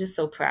 I'm just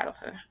so proud of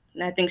her.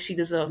 And I think she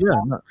deserves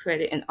all her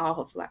credit and all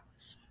her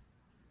flowers.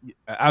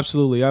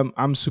 Absolutely.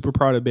 I'm super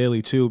proud of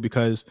Bayley too,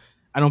 because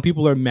I know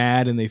people are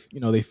mad and they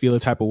feel a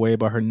type of way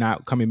about her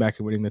not coming back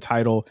and winning the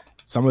title.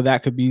 Some of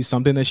that could be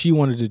something that she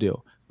wanted to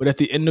do. But at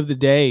the end of the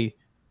day,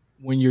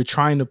 when you're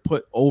trying to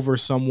put over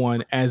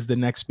someone as the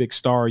next big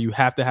star, you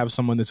have to have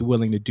someone that's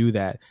willing to do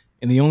that.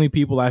 And the only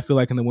people I feel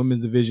like in the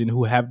women's division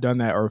who have done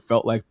that or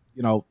felt like,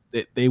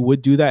 they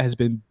would do that has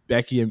been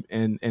Becky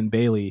and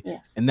Bayley.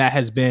 Yes. And that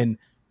has been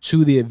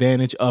to the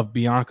advantage of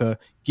Bianca,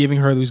 giving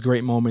her these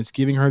great moments,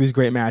 giving her these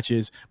great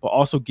matches, but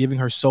also giving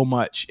her so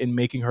much and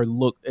making her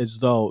look as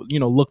though,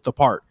 look the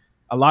part.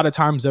 A lot of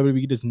times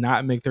WWE does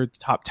not make their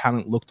top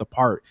talent look the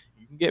part.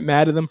 You can get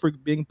mad at them for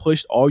being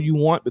pushed all you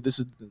want, but this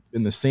has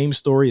been the same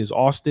story as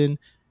Austin,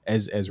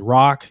 as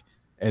Rock,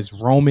 as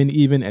Roman,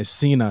 even as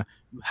Cena.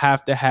 You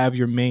have to have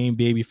your main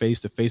baby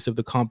face, the face of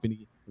the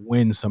company,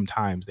 win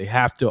sometimes. They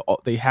have to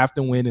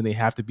win, and they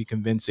have to be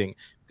convincing,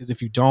 because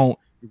if you don't,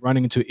 you're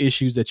running into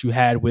issues that you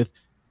had with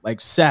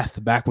like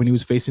Seth back when he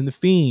was facing the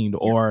Fiend,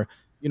 or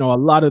a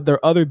lot of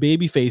their other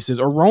baby faces,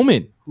 or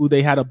Roman, who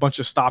they had a bunch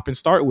of stop and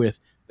start with.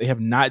 They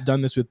have not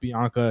done this with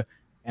Bianca,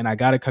 and I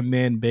got to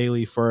commend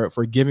Bayley for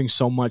giving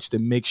so much to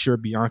make sure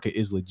Bianca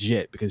is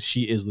legit, because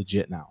she is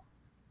legit now.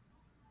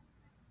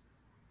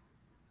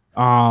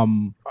 I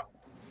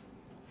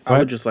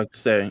would just like to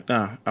say,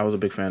 I was a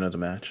big fan of the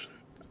match,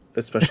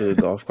 especially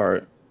the golf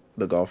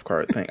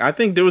cart thing. I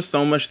think there was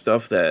so much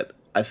stuff that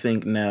I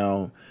think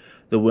now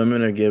the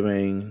women are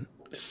giving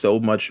so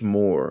much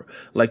more.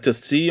 Like to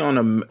see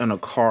on a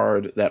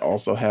card that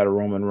also had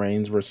Roman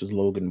Reigns versus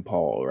Logan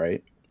Paul,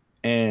 right?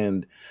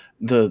 And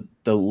the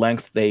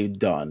lengths they've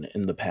done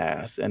in the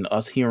past, and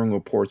us hearing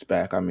reports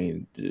back. I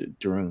mean,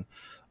 during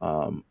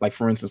like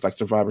for instance, like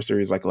Survivor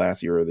Series, like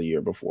last year or the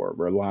year before,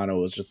 where Lana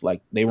was just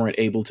like they weren't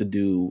able to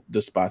do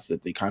the spots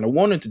that they kind of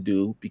wanted to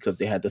do because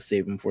they had to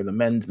save them for the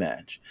men's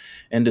match,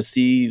 and to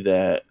see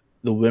that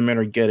the women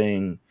are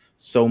getting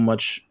so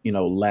much,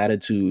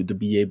 latitude to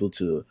be able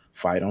to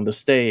fight on the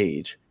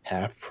stage,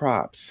 have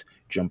props,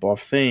 jump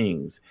off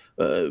things,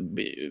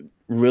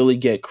 really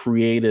get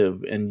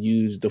creative and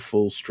use the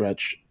full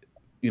stretch,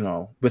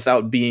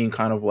 without being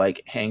kind of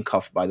like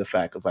handcuffed by the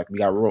fact it's like we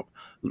got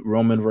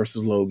Roman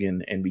versus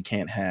Logan and we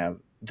can't have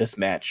this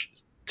match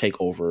take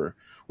over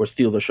or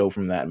steal the show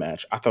from that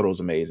match. I thought it was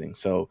amazing.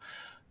 So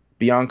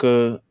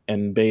Bianca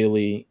and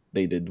Bayley,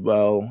 they did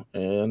well.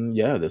 And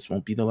yeah, this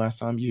won't be the last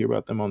time you hear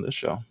about them on this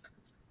show.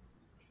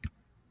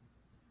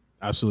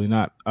 Absolutely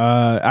not.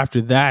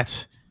 After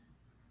that,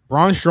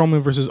 Braun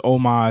Strowman versus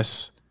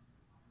Omos.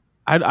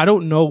 I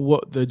don't know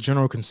what the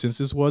general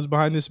consensus was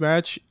behind this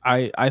match.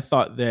 I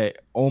thought that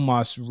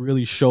Omos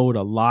really showed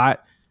a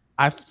lot.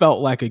 I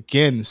felt like,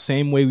 again,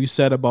 same way we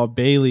said about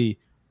Bayley,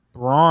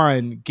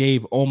 Braun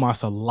gave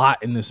Omos a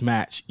lot in this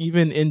match,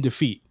 even in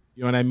defeat.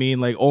 You know what I mean?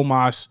 Like,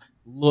 Omos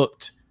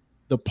looked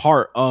the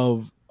part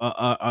of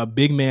a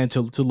big man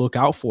to look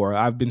out for.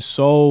 I've been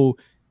so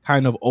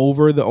kind of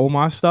over the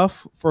Omos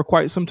stuff for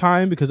quite some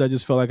time because I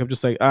just feel like I'm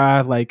just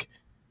like,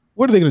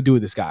 what are they going to do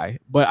with this guy?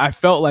 But I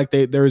felt like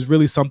there is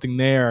really something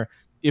there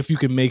if you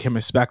can make him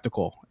a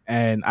spectacle.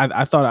 And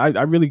I thought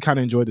I really kind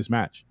of enjoyed this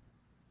match.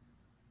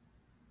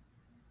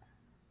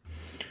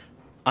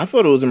 I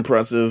thought it was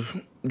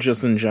impressive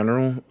just in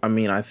general. I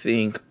mean, I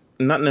think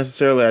not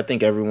necessarily. I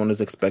think everyone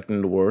is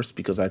expecting the worst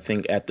because I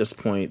think at this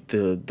point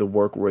the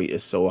work rate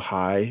is so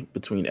high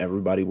between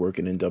everybody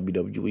working in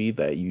WWE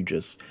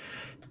that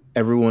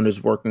everyone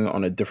is working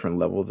on a different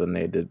level than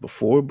they did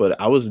before. But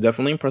I was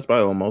definitely impressed by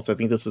Omos. I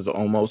think this is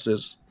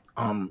Omos's,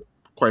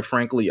 quite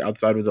frankly,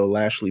 outside of the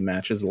Lashley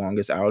match, his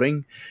longest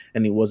outing,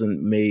 and he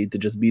wasn't made to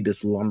just be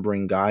this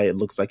lumbering guy. It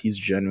looks like he's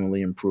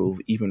genuinely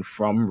improved even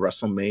from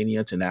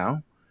WrestleMania to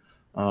now.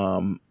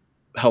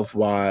 Health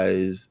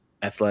wise,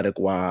 athletic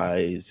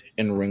wise,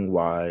 in ring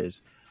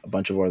wise, a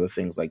bunch of other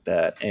things like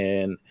that.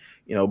 And,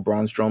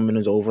 Braun Strowman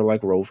is over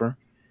like Rover.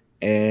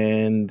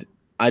 And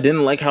I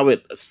didn't like how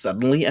it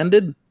suddenly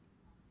ended.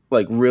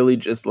 Like, really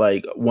just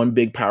like one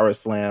big power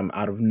slam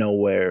out of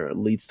nowhere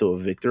leads to a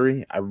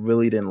victory. I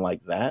really didn't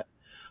like that.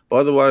 But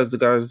otherwise, the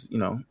guys,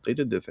 they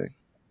did their thing.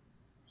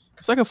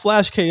 It's like a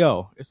flash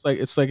KO. It's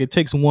like it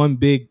takes one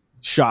big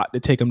shot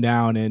to take him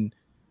down. And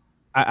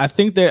I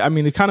think that, I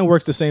mean, it kind of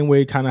works the same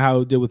way kind of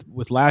how it did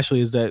with Lashley,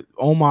 is that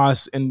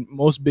Omos and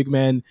most big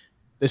men,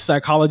 the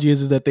psychology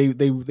is that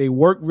they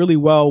work really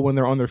well when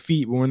they're on their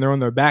feet, but when they're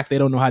on their back, they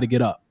don't know how to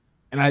get up.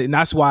 And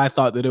that's why I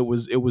thought that it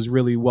was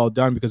really well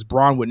done, because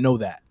Braun would know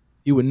that.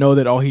 He would know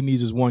that all he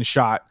needs is one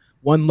shot,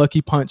 one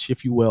lucky punch,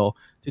 if you will,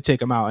 to take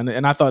him out.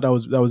 And I thought that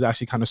was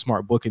actually kind of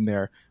smart booking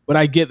there. But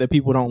I get that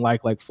people don't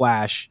like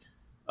flash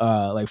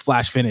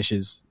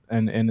finishes,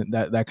 and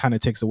that kind of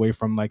takes away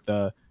from like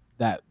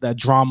that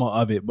drama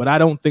of it. But I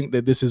don't think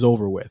that this is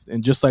over with.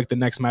 And just like the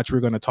next match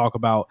we're going to talk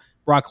about,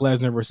 Brock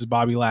Lesnar versus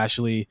Bobby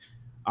Lashley,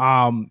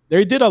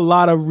 they've been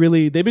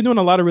doing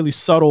a lot of really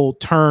subtle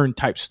turn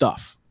type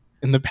stuff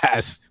in the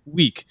past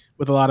week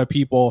with a lot of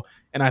people.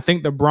 And I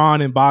think the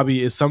Braun and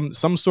Bobby is some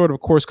sort of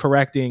course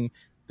correcting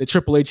that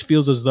Triple H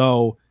feels as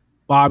though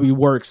Bobby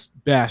works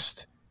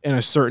best in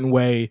a certain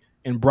way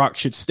and Brock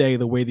should stay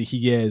the way that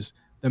he is.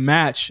 The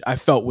match I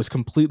felt was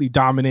completely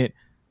dominant.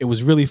 It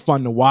was really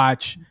fun to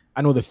watch.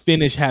 I know the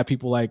finish had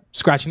people like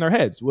scratching their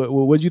heads.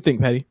 What did you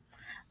think, Petty?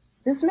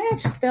 This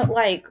match felt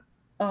like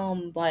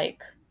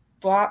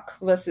Brock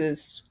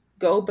versus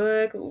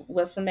Goldberg,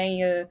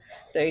 WrestleMania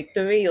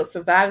 33 or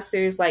Survivor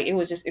Series. Like, it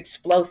was just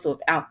explosive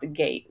out the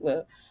gate,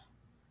 where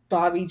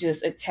Bobby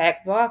just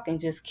attacked Brock and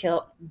just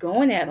kept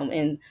going at him.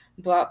 And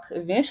Brock,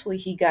 eventually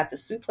he got the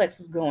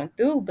suplexes going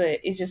through, but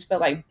it just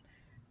felt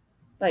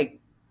like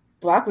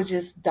Brock was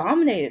just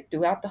dominated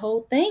throughout the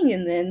whole thing.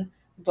 And then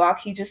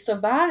Brock, he just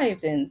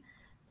survived. And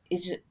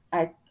it's just,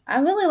 I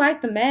really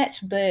like the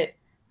match, but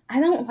I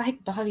don't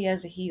like Bobby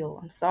as a heel.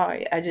 I'm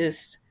sorry. I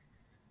just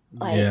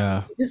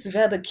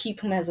rather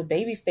keep him as a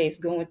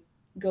babyface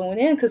going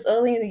in, because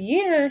early in the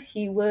year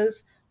he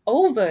was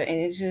over,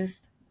 and it's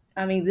just,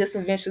 I mean, this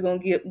eventually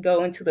going to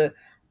go into the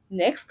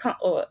next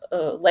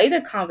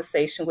later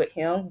conversation with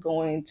him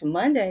going into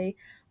Monday,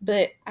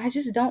 but I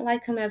just don't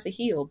like him as a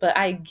heel. But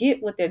I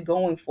get what they're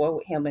going for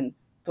with him and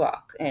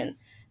Brock, and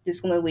this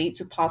is going to lead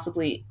to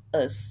possibly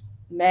a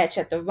match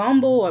at the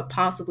Rumble or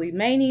possibly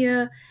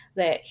Mania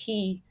that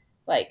he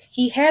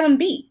had him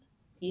beat.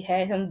 He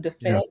had him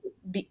defend.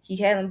 Yeah. He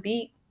had him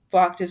beat.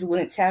 Brock just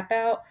wouldn't tap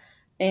out,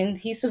 and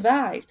he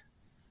survived.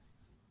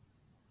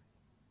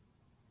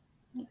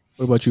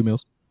 What about you,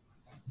 Meelz?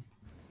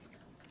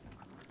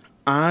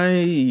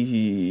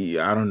 I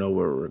don't know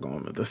where we're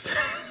going with this.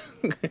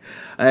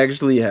 I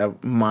actually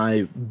have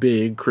my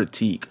big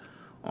critique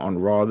on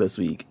Raw this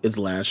week is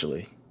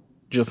Lashley,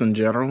 just in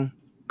general,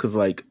 because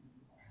like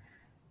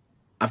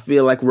I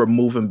feel like we're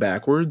moving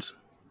backwards.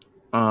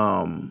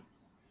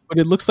 But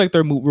it looks like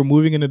we're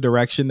moving in a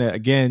direction that,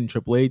 again,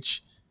 Triple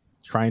H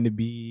trying to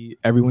be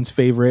everyone's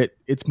favorite.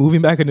 It's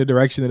moving back in the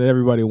direction that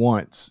everybody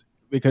wants,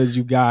 because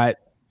you got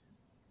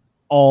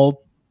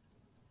all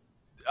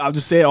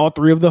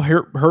three of the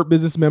Hurt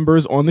Business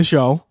members on the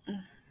show,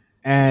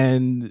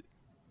 and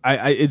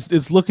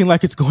it's looking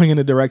like it's going in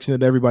a direction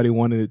that everybody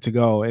wanted it to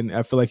go. And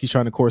I feel like he's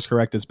trying to course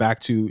correct us back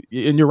to,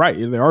 and you're right,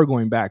 they are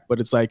going back, but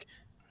it's like,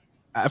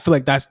 I feel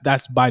like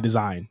that's by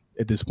design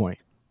at this point.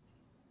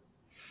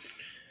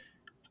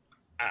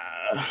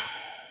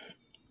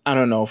 I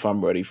don't know if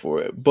I'm ready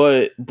for it,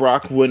 but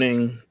Brock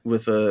winning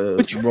with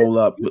a roll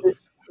up.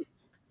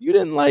 You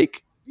didn't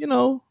like,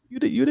 You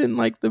didn't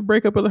like the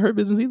breakup of the Hurt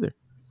Business either.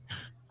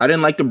 I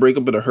didn't like the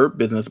breakup of the Hurt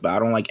Business, but I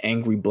don't like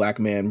angry black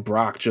man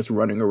Brock just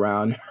running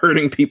around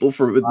hurting people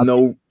with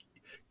no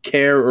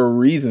care or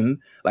reason.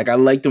 Like, I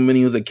liked him when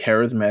he was a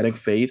charismatic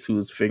face who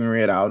was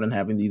figuring it out and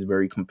having these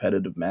very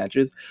competitive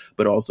matches,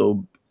 but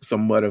also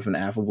somewhat of an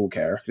affable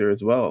character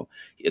as well.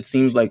 It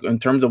seems like, in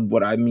terms of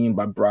what I mean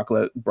by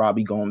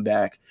Bobby going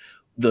back,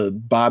 the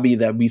Bobby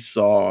that we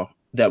saw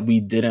that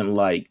we didn't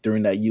like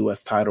during that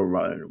US title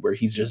run, where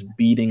he's just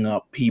beating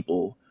up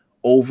people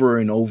over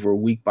and over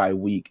week by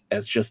week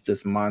as just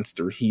this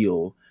monster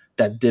heel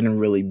that didn't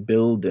really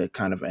build it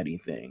kind of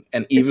anything.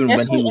 And even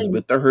when he was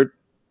with the Hurt,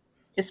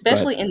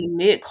 especially in the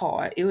mid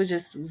card, it was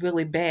just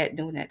really bad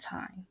during that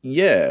time.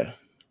 Yeah,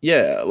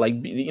 like,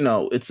 you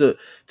know,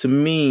 to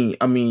me,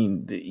 I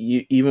mean,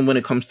 even when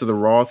it comes to the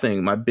Raw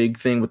thing, my big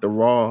thing with the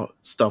Raw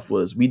stuff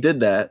was we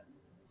did that,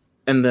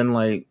 and then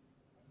like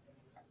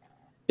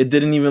it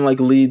didn't even like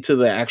lead to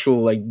the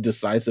actual like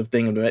decisive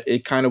thing.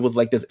 It kind of was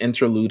like this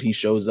interlude. He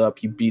shows up,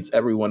 he beats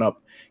everyone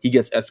up, he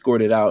gets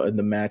escorted out, and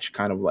the match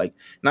kind of like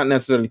not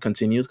necessarily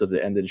continues because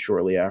it ended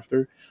shortly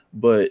after,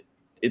 but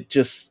it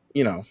just,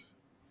 you know,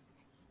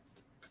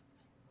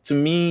 to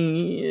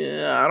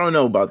me, I don't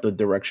know about the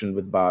direction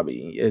with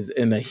Bobby is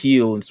in a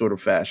heel and sort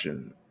of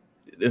fashion,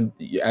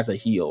 as a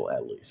heel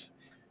at least.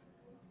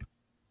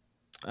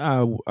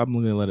 I'm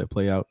gonna let it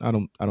play out. I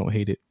don't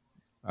hate it.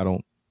 I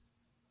don't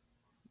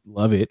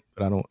love it,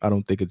 but I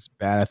don't think it's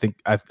bad. I think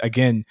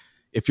again,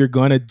 if you're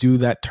gonna do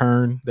that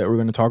turn that we're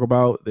gonna talk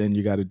about, then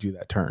you got to do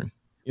that turn.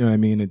 You know what I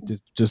mean? It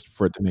just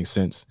for it to make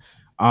sense.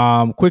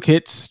 Quick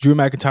hits: Drew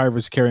McIntyre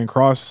versus Karrion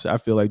Kross. I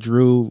feel like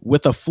Drew,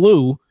 with a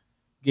flu,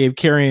 gave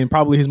Karrion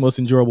probably his most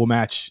enjoyable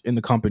match in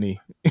the company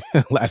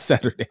last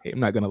Saturday. I'm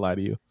not gonna lie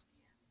to you.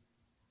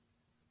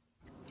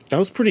 That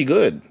was pretty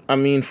good. I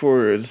mean,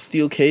 for a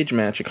steel cage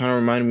match, it kind of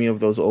reminded me of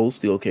those old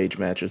steel cage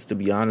matches, to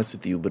be honest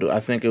with you. But I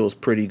think it was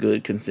pretty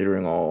good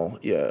considering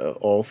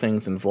all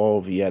things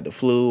involved. He had the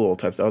flu, all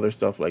types of other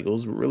stuff. Like, it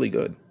was really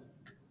good.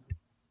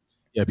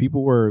 Yeah,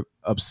 people were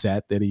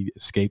upset that he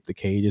escaped the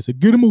cage. They said,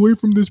 "Get him away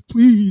from this,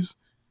 please."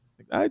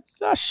 Like,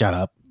 I shut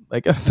up.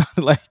 Like,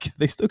 like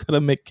they still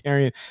gotta make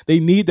Karrion. They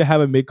need to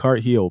have a mid card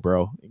heel,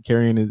 bro.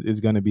 Karrion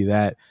is gonna be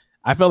that.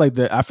 I felt like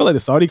the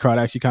Saudi crowd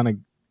actually kind of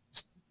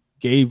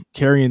gave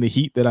Karrion the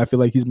heat that I feel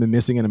like he's been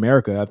missing in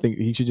America. I think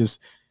he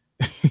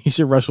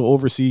should wrestle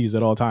overseas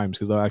at all times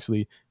because they'll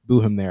actually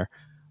boo him there.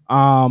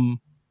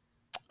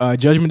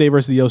 Judgment Day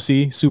versus the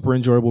OC, super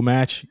enjoyable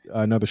match.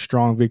 Another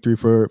strong victory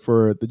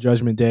for the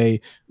Judgment Day.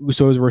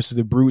 Usos versus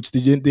the Brutes.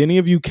 Did any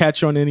of you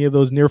catch on any of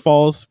those near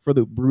falls for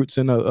the Brutes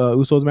in the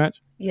Usos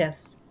match?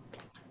 Yes.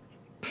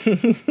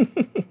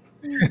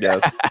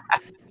 Yes.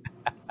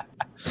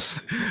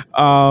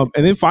 And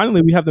then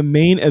finally, we have the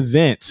main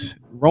event: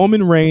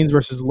 Roman Reigns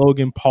versus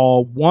Logan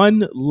Paul.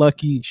 One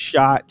lucky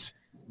shot.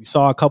 We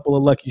saw a couple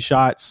of lucky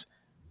shots.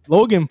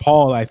 Logan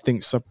Paul, I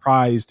think,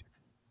 surprised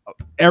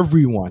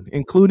everyone,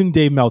 including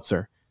Dave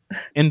Meltzer,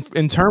 in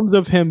terms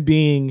of him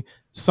being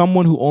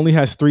someone who only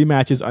has 3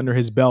 matches under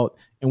his belt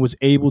and was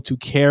able to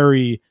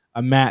carry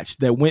a match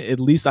that went,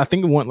 at least I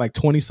think it went like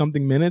 20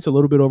 something minutes, a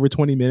little bit over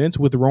 20 minutes,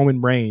 with Roman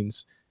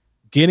Reigns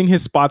getting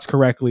his spots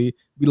correctly.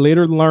 We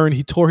later learned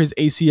he tore his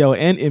ACL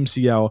and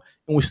MCL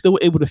and was still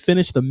able to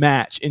finish the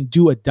match and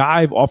do a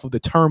dive off of the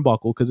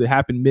turnbuckle because it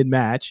happened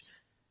mid-match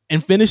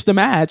and finish the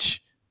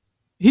match.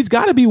 He's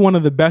got to be one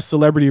of the best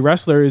celebrity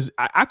wrestlers.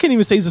 I can't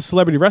even say he's a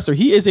celebrity wrestler.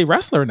 He is a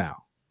wrestler now.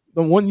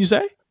 Wouldn't you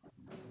say?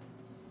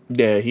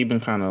 Yeah, he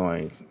been kind of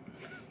like,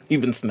 he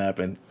been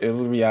snapping.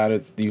 To be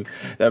honest with you,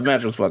 that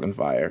match was fucking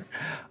fire.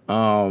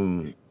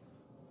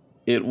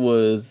 It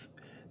was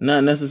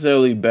not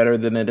necessarily better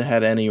than it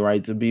had any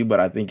right to be, but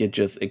I think it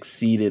just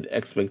exceeded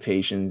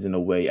expectations in a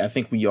way. I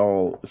think we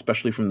all,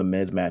 especially from the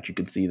Miz match, you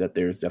can see that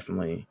there's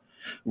definitely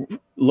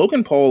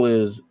Logan Paul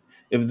is,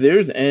 if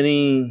there's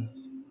any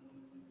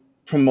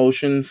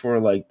promotion for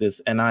like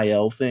this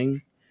NIL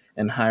thing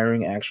and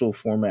hiring actual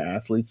former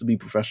athletes to be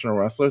professional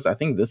wrestlers, I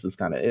think this is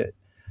kind of it.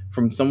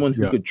 From someone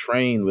who could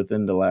train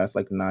within the last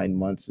like 9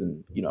 months,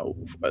 and you know,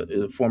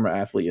 a former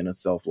athlete in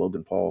itself,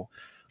 Logan Paul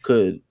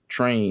could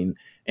train,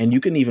 and you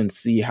can even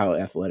see how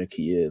athletic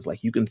he is.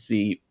 Like, you can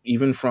see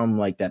even from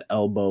like that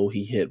elbow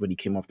he hit when he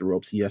came off the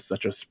ropes, he has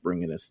such a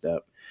spring in his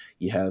step.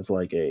 He has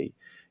like a,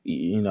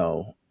 you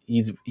know,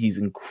 he's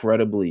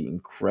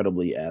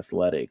incredibly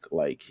athletic.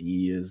 Like,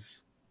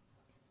 he's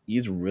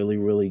really,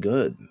 really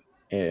good.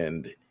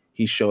 And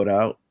he showed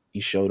out. He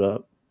showed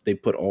up. They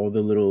put all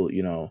the little,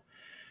 you know,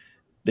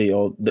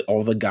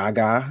 all the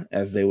gaga,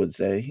 as they would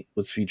say,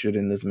 was featured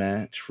in this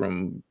match,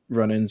 from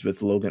run-ins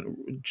with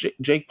Logan.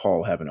 Jake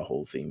Paul having a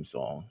whole theme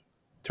song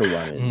to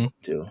run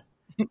into.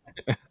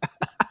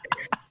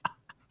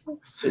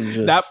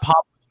 Just, that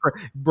pop,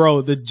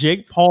 bro, the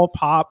Jake Paul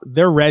pop,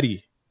 they're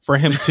ready for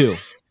him too.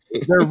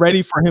 They're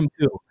ready for him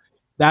too.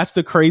 That's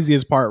the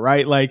craziest part,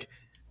 right? Like,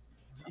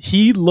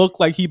 he looked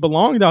like he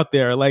belonged out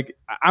there. Like,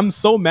 I'm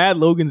so mad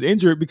Logan's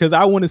injured because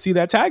I want to see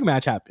that tag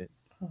match happen.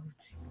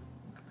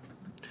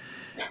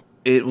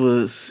 It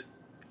was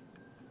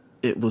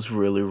it was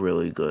really,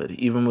 really good.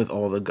 Even with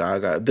all the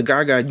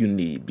Gaga you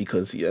need,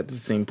 because at the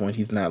same point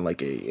he's not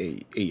like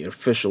a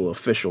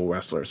official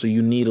wrestler. So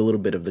you need a little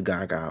bit of the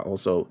Gaga.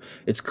 Also,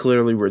 it's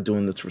clearly we're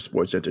doing this for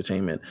sports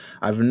entertainment.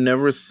 I've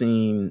never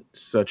seen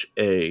such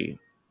a.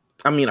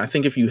 I mean, I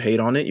think if you hate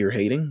on it, you're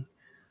hating.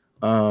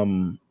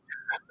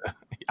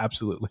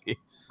 Absolutely.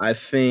 I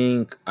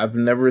think I've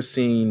never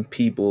seen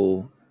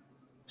people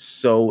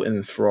so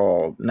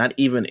enthralled, not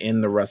even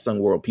in the wrestling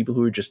world, people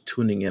who are just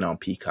tuning in on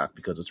Peacock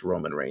because it's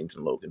Roman Reigns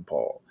and Logan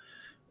Paul,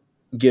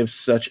 give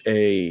such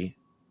a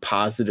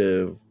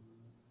positive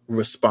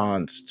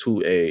response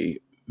to a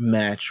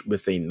match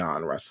with a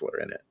non-wrestler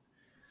in it.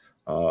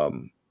 I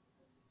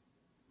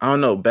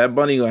don't know. Bad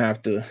Bunny gonna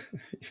have to.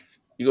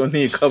 You're gonna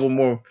need a couple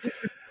more.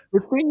 The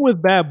thing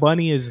with Bad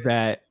Bunny is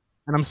that,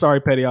 and I'm sorry,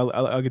 Petty,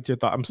 I'll get your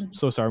thought. I'm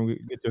so sorry. I'm gonna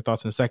get your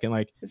thoughts in a second.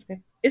 Like, It's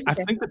okay. I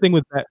think the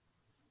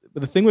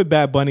thing with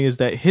Bad Bunny is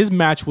that his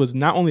match was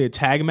not only a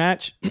tag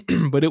match,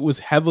 but it was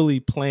heavily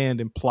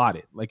planned and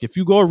plotted. Like, if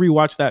you go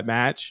rewatch that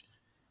match,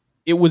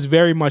 it was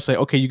very much like,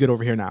 okay, you get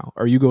over here now,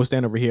 or you go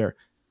stand over here.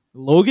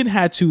 Logan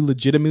had to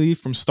legitimately,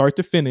 from start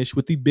to finish,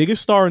 with the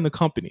biggest star in the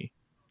company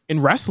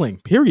in wrestling,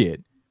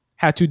 period,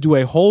 had to do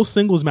a whole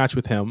singles match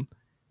with him.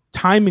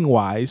 Timing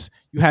wise,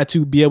 you had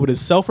to be able to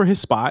sell for his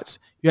spots.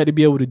 You had to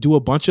be able to do a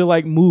bunch of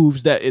like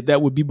moves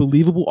that would be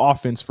believable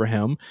offense for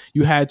him.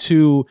 You had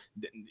to.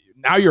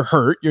 Now you're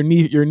hurt. Your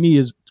knee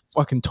is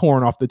fucking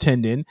torn off the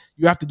tendon.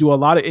 You have to do a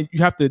lot of. You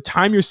have to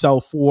time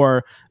yourself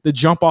for the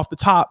jump off the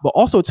top, but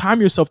also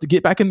time yourself to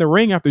get back in the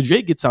ring after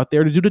Jake gets out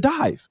there to do the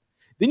dive.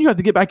 Then you have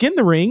to get back in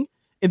the ring,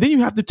 and then you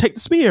have to take the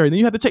spear, and then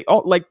you have to take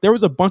all. Like, there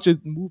was a bunch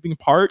of moving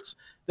parts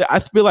that I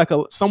feel like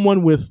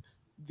someone with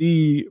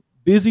the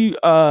busy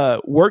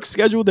work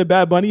schedule that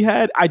Bad Bunny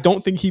had, I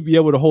don't think he'd be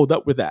able to hold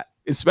up with that,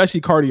 especially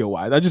cardio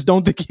wise. I just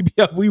don't think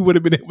we would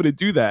have been able to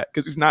do that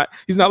because he's not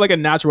like a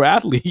natural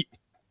athlete.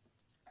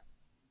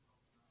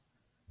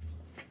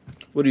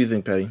 What do you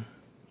think, Patty?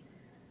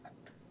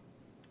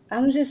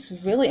 I'm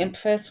just really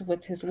impressed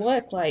with his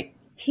work. Like,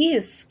 he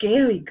is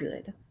scary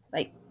good.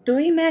 Like,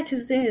 3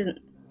 matches in,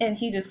 and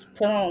he just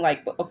put on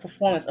like a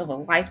performance of a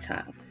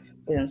lifetime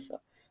with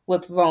himself,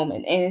 with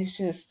Roman, and it's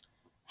just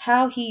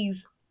how he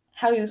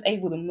was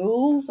able to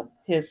move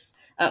his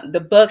the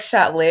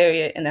buckshot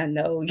lariat, and I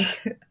know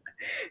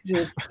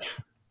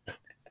just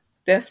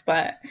that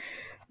spot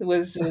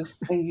was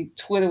just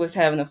Twitter was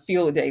having a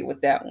field day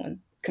with that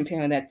one,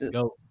 comparing that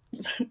to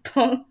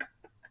Punk.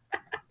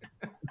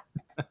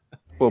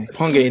 Well,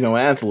 Punk ain't no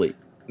athlete.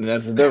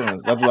 That's the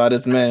difference. That's why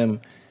this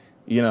man,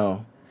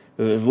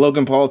 if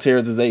Logan Paul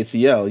tears his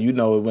ACL,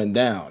 it went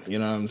down. You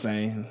know what I'm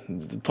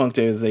saying? Punk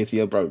tears his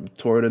ACL, probably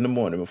tore it in the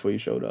morning before he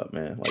showed up,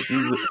 man. Like,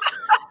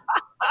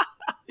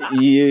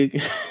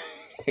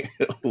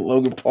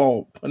 Logan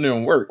Paul putting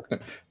in work.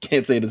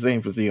 Can't say the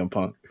same for CM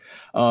Punk.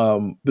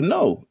 But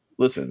no,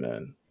 listen,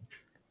 man.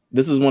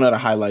 This is one of the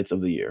highlights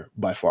of the year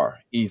by far,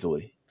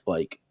 easily.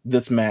 Like,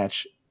 this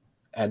match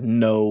had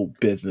no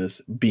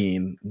business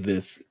being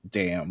this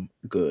damn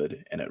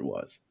good, and it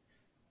was.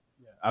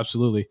 Yeah,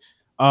 absolutely.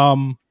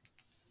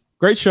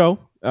 Great show.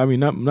 I mean,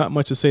 not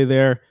much to say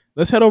there.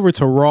 Let's head over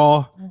to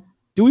Raw.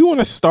 Do we want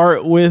to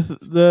start with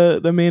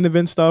the main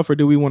event stuff, or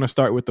do we want to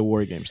start with the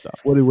War Game stuff?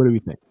 What do we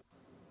think?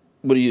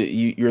 What do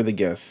you're the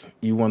guest.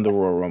 You won the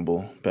Royal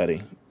Rumble,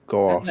 Betty.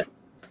 Go off.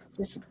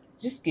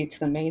 Just get to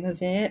the main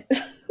event.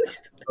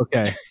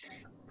 Okay.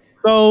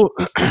 So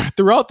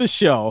throughout the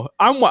show,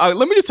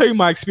 let me just tell you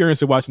my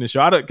experience of watching the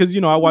show. Because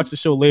I watch the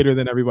show later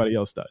than everybody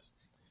else does.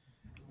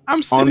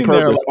 I'm sitting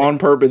on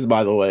purpose,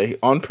 by the way,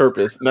 on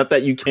purpose. Not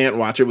that you can't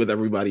watch it with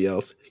everybody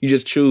else. You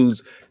just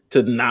choose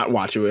to not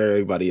watch it with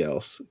everybody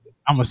else.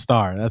 I'm a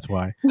star. That's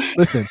why.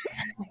 Listen,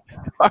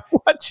 I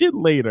watch it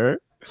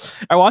later.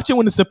 I watch it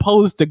when it's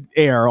supposed to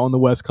air on the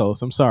West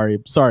Coast. I'm sorry,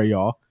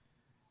 y'all.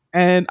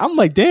 And I'm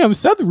like, damn,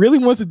 Seth really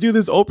wants to do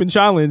this open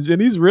challenge,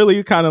 and he's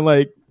really kind of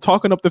like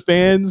talking up the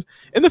fans,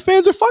 and the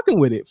fans are fucking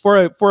with it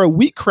for a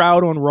weak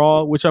crowd on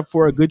Raw,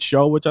 for a good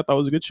show, which I thought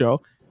was a good show.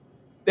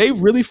 They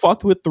really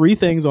fucked with 3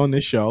 things on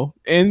this show,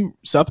 and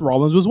Seth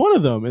Rollins was one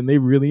of them, and they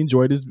really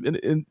enjoyed his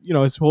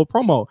whole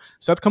promo.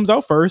 Seth comes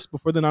out first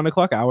before the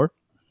 9:00 hour.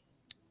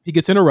 He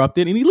gets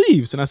interrupted and he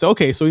leaves, and I said,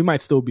 okay, so he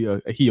might still be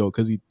a heel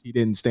because he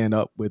didn't stand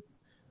up with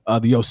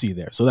the OC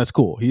there, so that's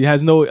cool. He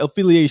has no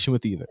affiliation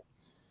with either.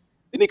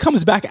 Then he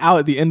comes back out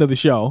at the end of the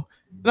show,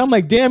 and I'm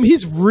like, damn,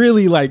 he's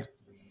really like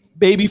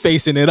baby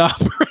facing it up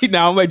right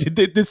now. I'm like,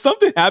 did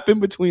something happen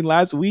between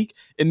last week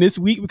and this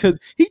week? Because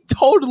he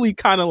totally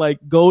kind of like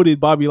goaded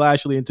Bobby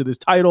Lashley into this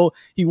title.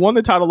 He won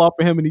the title off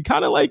for him, and he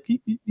kind of like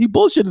he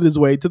bullshitted his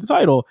way to the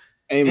title.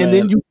 Hey, and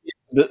man,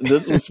 then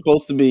this was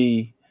supposed to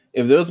be,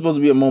 if there was supposed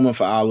to be a moment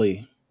for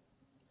Ali,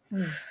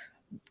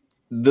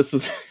 this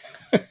is.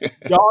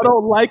 Y'all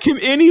don't like him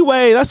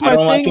anyway. That's my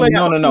thing. Like,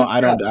 no.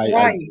 I don't.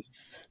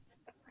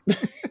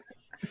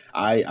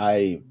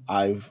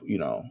 I've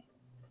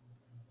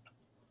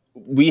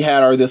we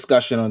had our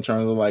discussion in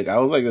terms of like, I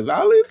was like, is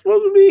Ali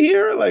supposed to be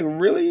here? Like,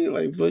 really?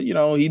 Like, but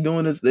he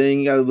doing his thing.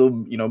 He got a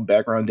little,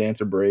 background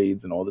dancer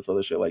braids and all this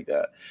other shit like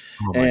that.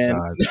 Oh my And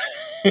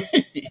God.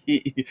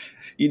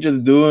 he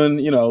just doing,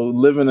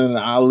 living in an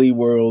Ali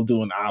world,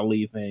 doing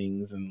Ali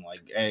things, and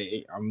like,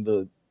 hey, I'm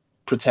the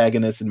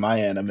protagonist in my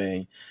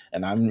anime,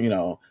 and I'm,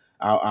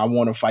 I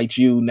want to fight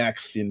you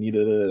next, and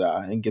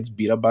and gets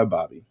beat up by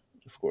Bobby,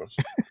 of course.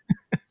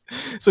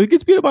 So he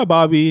gets beat up by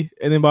Bobby,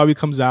 and then Bobby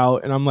comes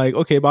out, and I'm like,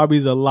 okay,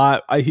 Bobby's a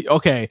lot.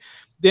 Okay.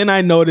 Then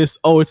I notice,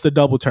 it's the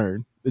double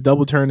turn. The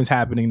double turn is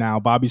happening now.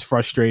 Bobby's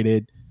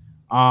frustrated.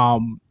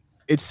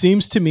 It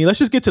seems to me, let's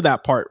just get to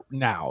that part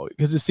now,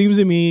 because it seems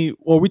to me,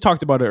 well, we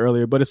talked about it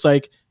earlier, but it's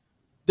like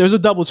there's a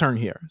double turn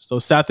here. So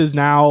Seth is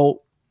now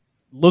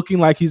looking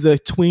like he's a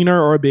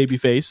tweener or a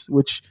babyface,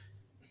 which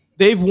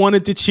they've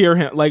wanted to cheer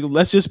him. Like,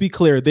 let's just be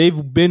clear,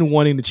 they've been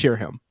wanting to cheer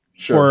him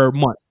for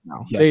months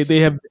now. Yes.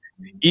 They have.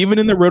 Even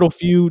in the Riddle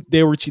feud,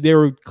 they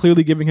were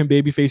clearly giving him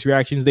babyface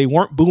reactions. They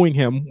weren't booing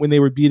him when he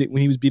was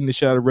beating the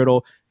shit out of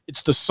Riddle.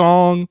 It's the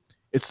song,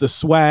 it's the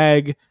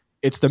swag,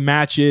 it's the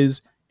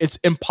matches. It's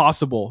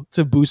impossible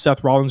to boo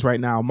Seth Rollins right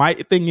now. My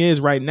thing is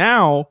right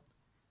now,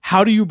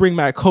 how do you bring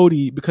back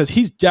Cody? Because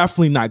he's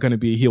definitely not going to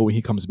be a heel when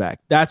he comes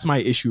back. That's my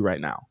issue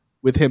right now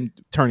with him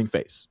turning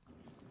face.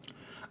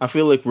 I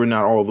feel like we're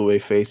not all the way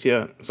face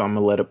yet, so I'm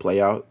gonna let it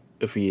play out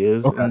if he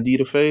is indeed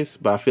a face,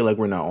 but I feel like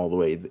we're not all the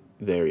way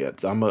there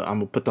yet. So I'm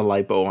gonna put the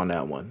lipo on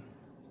that one.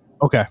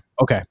 Okay.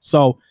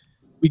 So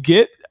we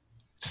get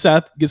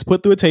Seth gets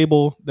put through a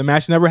table. The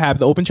match never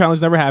happened. The open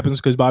challenge never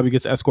happens because Bobby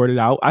gets escorted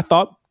out. I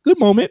thought, good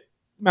moment.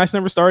 Match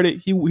never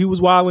started. He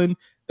was wilding.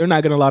 They're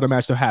not gonna allow the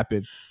match to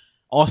happen.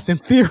 Austin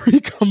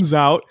Theory comes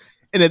out,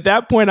 and at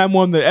that point, I'm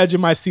on the edge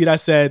of my seat. I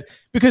said,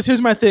 because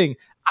here's my thing: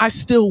 I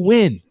still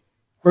win,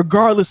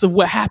 regardless of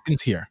what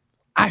happens here.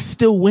 I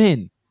still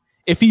win.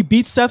 If he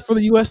beats Seth for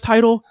the U.S.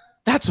 title,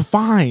 that's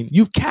fine.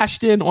 You've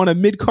cashed in on a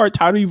mid-card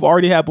title you've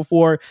already had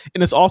before,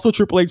 and it's also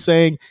Triple H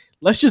saying,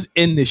 let's just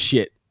end this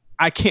shit.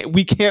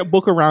 We can't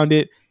book around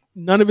it.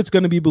 None of it's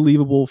going to be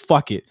believable.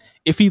 Fuck it.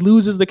 If he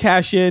loses the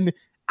cash in,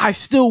 I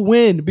still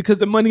win because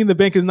the Money in the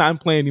Bank is not in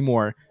play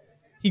anymore.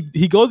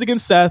 He goes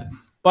against Seth.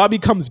 Bobby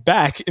comes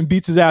back and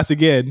beats his ass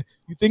again.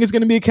 You think it's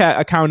going to be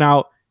a count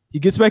out. He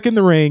gets back in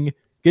the ring,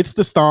 gets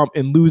the stomp,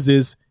 and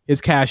loses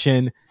his cash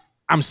in.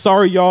 I'm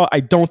sorry, y'all. I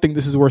don't think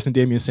this is worse than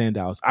Damian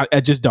Sandow's. I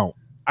just don't.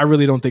 I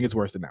really don't think it's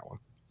worse than that one.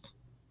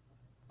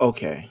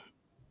 Okay.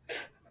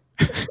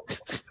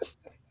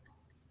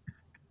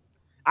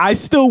 I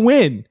still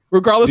win.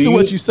 Regardless of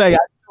what you say, I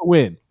still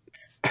win.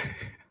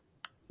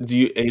 Do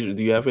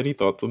you have any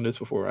thoughts on this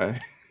before I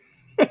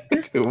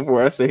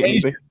say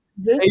anything?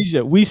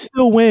 Asia, we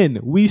still win.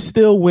 We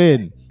still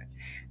win.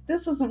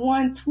 This was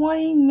one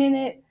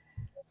 20-minute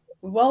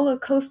roller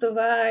coaster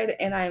ride,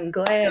 and I'm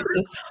glad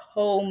this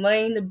whole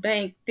Money in the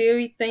Bank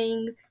theory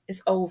thing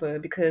is over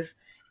because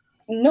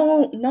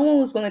no one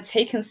was going to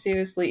take him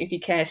seriously if he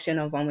cashed in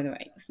on Roman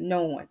Reigns.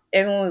 No one.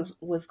 Everyone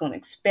was going to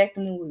expect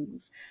him to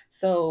lose.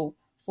 So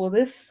for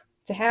this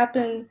to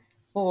happen,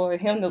 for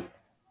him to...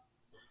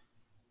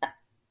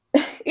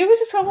 It was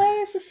just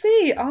hilarious to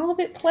see all of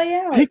it play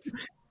out. Hey,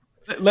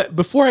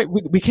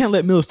 we can't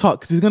let Meelz talk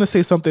because he's going to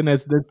say something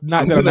that's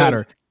not going to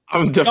matter.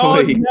 I'm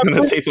definitely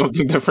going to say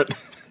something different.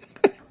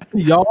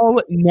 Y'all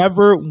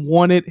never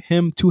wanted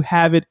him to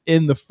have it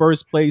in the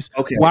first place.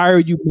 Okay. Why are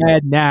you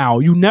mad now?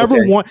 You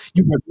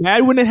were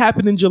mad when it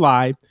happened in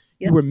July. Yep.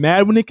 You were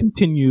mad when it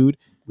continued.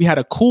 We had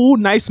a cool,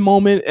 nice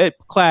moment at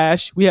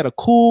Clash. We had a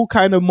cool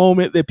kind of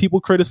moment that people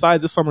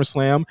criticized at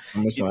SummerSlam.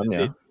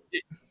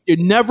 You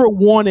never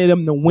wanted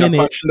him to win it.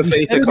 Punched in the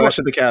face at Clash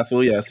at the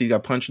Castle. Yes, he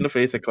got punched in the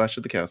face at Clash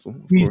at the Castle.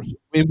 We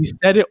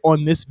said it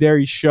on this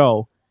very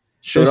show.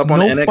 Showed up on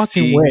NXT.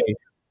 Fucking way.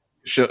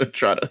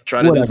 Try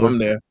to do something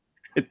there.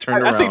 It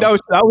turned around. I think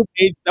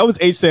that was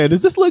H saying,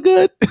 "Does this look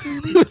good?"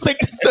 He was like,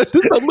 "This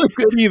don't look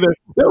good either."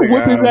 They're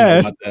whipping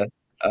ass.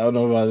 I don't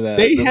know about that.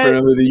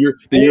 Apparently,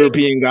 the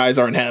European guys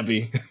aren't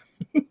happy.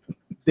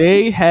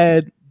 They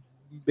had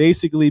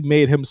basically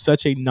made him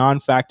such a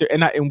non-factor,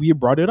 and we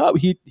brought it up.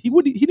 He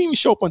didn't even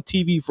show up on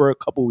TV for a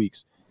couple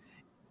weeks.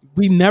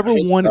 We never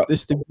wanted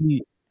this to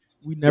be.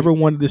 We never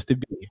wanted this to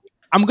be.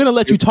 I'm gonna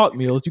let you talk,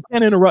 Meelz. You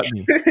can't interrupt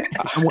me.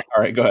 All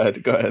right, go ahead.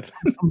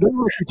 I'm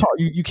gonna let you talk.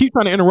 You keep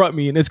trying to interrupt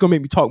me, and it's gonna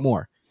make me talk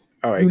more.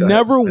 All right. You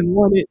never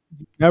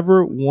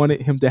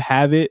wanted him to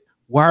have it.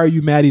 Why are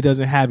you mad he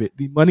doesn't have it?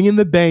 The Money in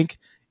the Bank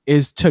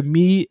is, to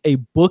me, a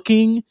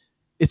booking.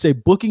 It's a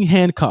booking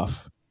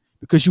handcuff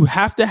because you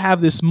have to have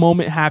this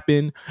moment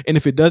happen, and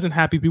if it doesn't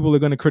happen, people are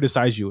going to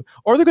criticize you,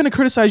 or they're going to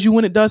criticize you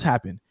when it does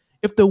happen.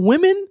 If the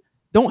women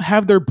don't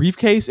have their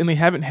briefcase and they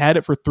haven't had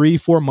it for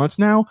 3-4 months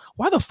now,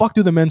 why the fuck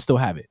do the men still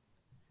have it?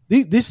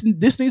 This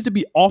needs to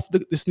be off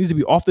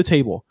the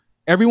table.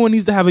 Everyone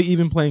needs to have an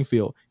even playing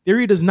field.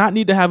 Theory does not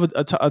need to have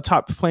a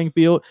top playing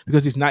field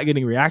because he's not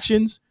getting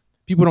reactions.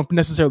 People don't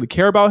necessarily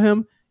care about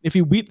him. If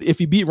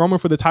he beat Roman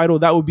for the title,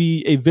 that would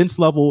be a Vince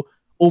level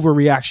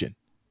overreaction,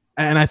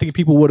 and I think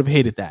people would have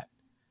hated that.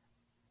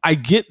 I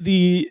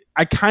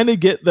kind of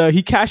get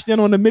he cashed in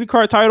on the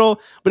mid-card title,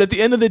 but at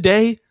the end of the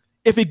day,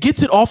 if it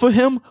gets it off of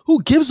him,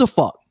 who gives a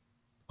fuck?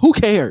 Who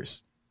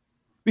cares?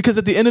 Because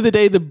at the end of the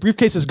day, the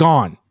briefcase is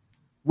gone.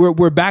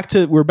 We're back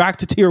to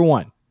tier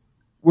 1.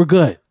 We're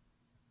good.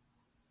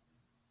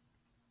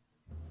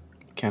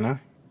 Can I?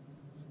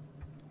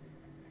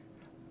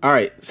 All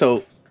right.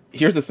 So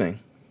here's the thing.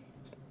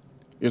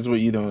 Here's what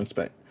you don't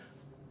expect.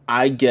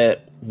 I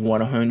get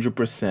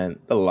 100%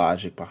 the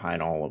logic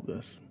behind all of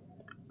this.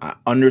 I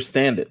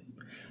understand it.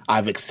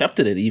 I've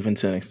accepted it even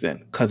to an extent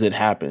because it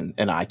happened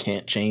and I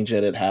can't change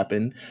that it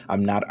happened.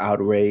 I'm not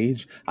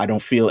outraged. I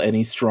don't feel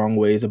any strong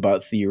ways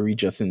about Theory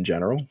just in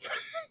general.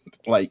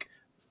 Like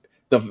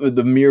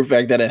the mere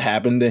fact that it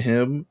happened to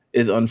him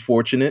is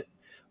unfortunate,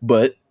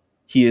 but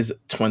he is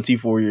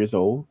 24 years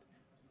old.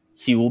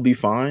 He will be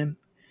fine.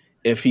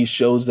 If he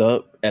shows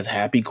up as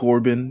Happy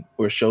Corbin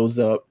or shows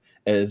up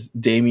as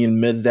Damian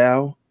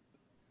Mizdow,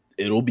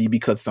 it'll be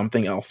because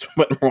something else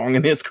went wrong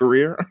in his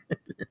career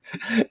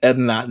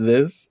and not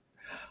this.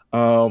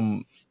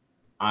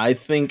 I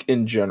think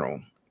in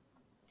general,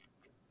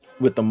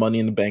 with the Money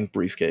in the Bank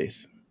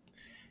briefcase,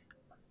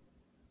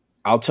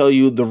 I'll tell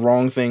you the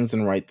wrong things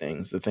and right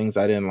things, the things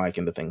I didn't like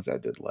and the things I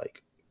did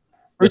like.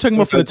 Are you talking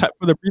about for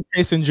the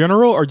briefcase in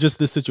general or just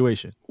this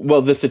situation?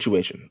 Well, this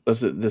situation.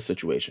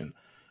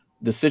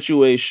 The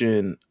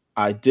situation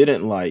I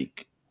didn't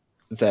like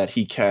that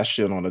he cashed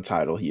in on a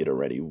title he had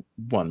already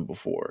won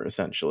before,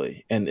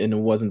 essentially, and it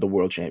wasn't the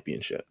World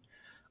Championship.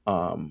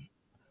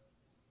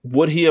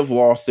 Would he have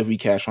lost if he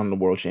cashed on the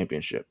World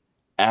Championship?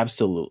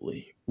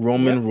 Absolutely.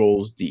 Roman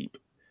rolls deep.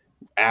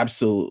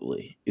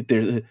 Absolutely.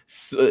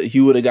 He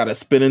would have got a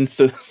spinning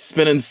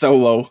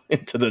solo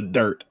into the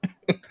dirt.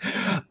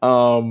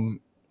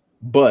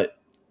 But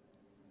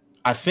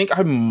I think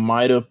I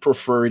might have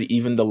preferred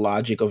even the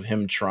logic of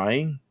him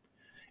trying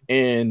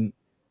and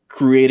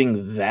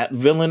creating that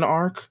villain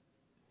arc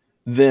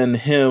than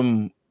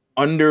him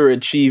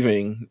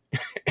underachieving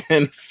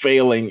and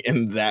failing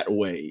in that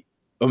way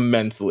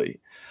immensely.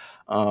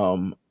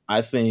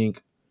 I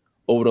think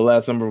over the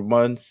last number of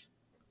months,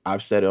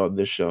 I've said it on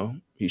this show,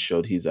 he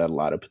showed he's had a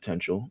lot of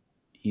potential.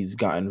 He's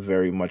gotten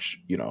very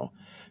much,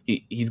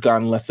 he's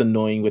gotten less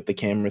annoying with the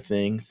camera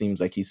thing.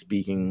 Seems like he's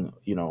speaking,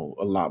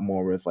 a lot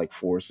more with like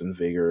force and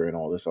vigor and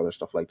all this other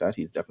stuff like that.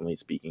 He's definitely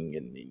speaking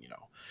and,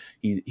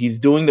 he's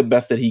doing the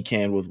best that he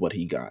can with what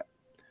he got.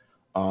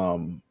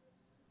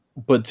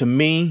 But to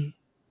me,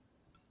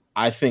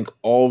 I think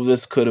all of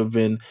this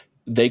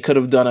they could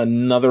have done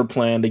another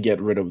plan to get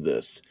rid of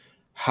this.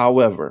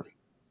 However,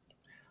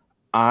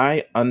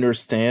 I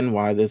understand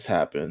why this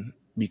happened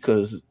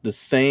because the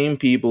same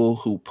people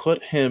who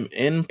put him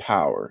in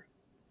power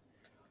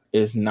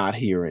is not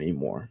here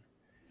anymore.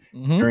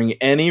 Mm-hmm. During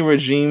any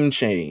regime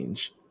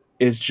change,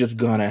 it's just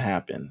gonna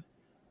happen.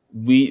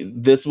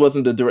 This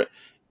wasn't the direct.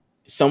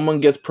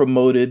 Someone gets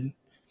promoted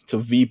to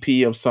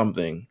VP of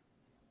something,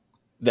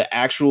 the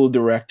actual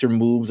director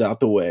moves out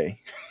the way.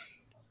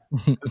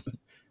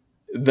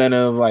 Then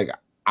it was like,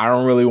 I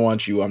don't really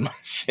want you on my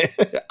shit.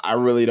 I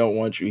really don't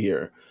want you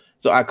here.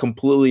 So I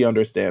completely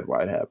understand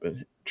why it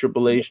happened.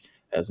 Triple H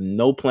has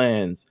no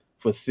plans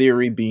for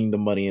Theory being the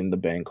Money in the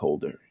Bank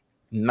holder.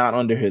 Not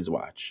under his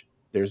watch.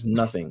 There's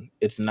nothing.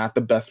 It's not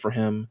the best for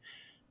him.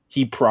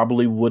 He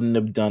probably wouldn't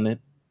have done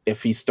it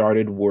if he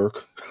started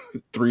work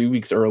 3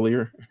 weeks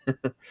earlier.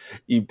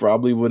 He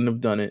probably wouldn't have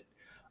done it.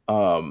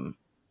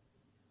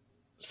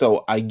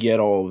 So I get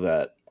all of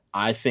that.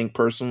 I think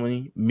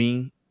personally,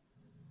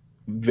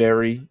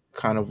 very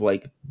kind of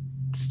like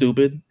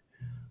stupid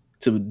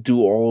to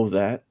do all of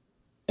that,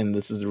 and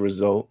this is the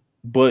result.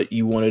 But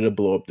you wanted to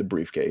blow up the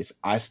briefcase.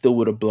 I still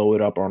would have blown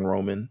it up on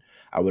Roman.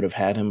 I would have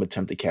had him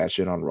attempt to cash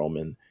in on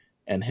Roman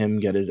and him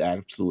get his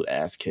absolute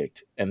ass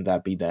kicked, and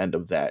that be the end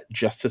of that,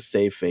 just to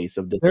save face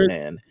of this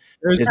man.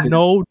 Let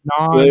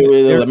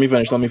me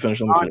finish.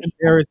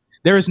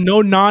 There is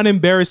no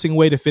non-embarrassing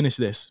way to finish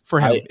this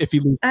for him if he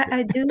loses.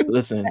 I do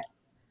listen.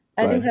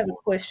 I do have a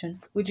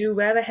question. Would you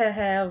rather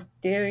have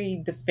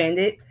Theory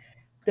defended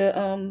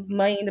the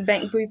Money in the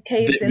Bank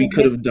briefcase? We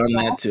could have done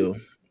that too,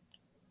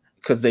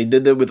 because they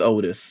did it with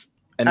Otis,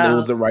 and it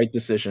was the right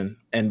decision.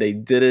 And they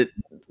did it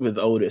with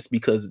Otis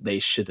because they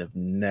should have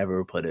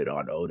never put it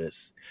on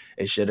Otis.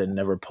 They should have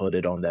never put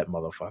it on that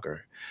motherfucker.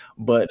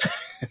 But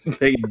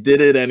they did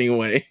it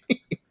anyway,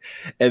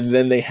 and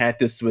then they had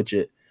to switch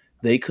it.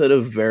 They could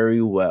have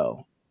very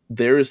well.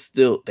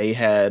 They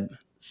had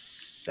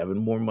 7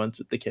 more months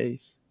with the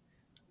case.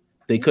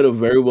 They could have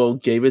very well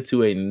gave it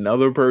to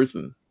another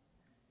person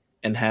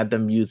and had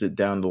them use it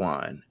down the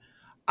line.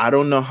 I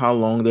don't know how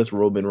long this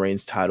Roman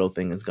Reigns title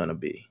thing is going to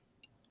be.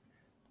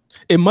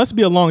 It must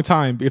be a long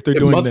time if they're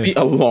doing this. It must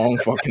be a long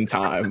fucking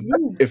time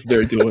if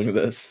they're doing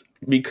this,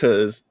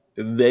 because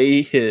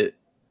they hit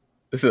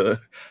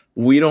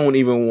we don't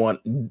even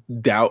want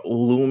doubt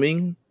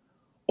looming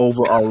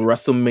over our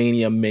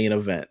WrestleMania main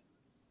event.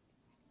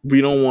 I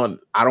don't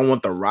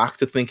want The Rock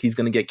to think he's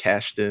going to get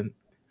cashed in.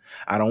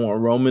 I don't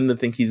want Roman to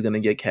think he's going to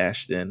get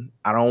cashed in.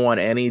 I don't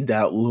want any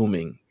doubt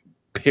looming,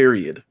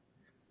 period.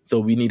 So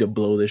we need to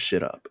blow this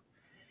shit up.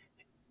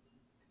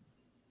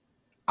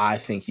 I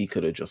think he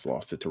could have just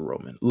lost it to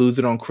Roman. Lose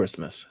it on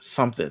Christmas.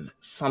 Something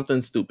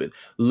stupid.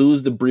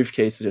 Lose the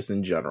briefcase just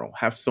in general.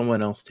 Have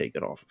someone else take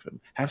it off of him.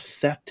 Have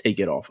Seth take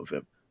it off of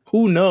him.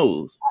 Who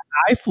knows?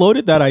 I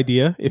floated that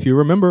idea. If you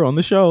remember on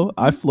the show,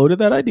 I floated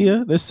that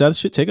idea that Seth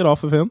should take it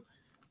off of him.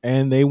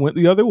 And they went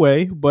the other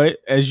way. But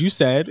as you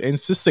said, and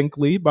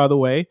succinctly, by the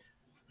way,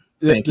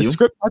 the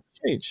script has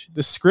to change.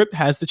 The script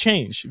has to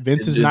change.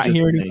 Vince is not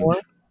here anymore.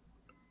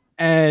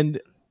 And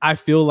I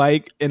feel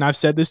like, and I've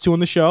said this too on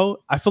the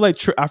show, I feel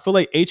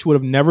like H would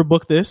have never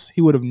booked this.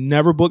 He would have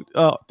never booked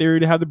Theory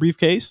to have the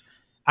briefcase.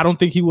 I don't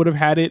think he would have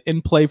had it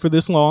in play for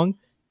this long,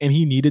 and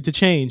he needed to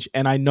change.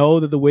 And I know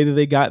that the way that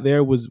they got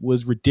there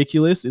was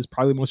ridiculous. Is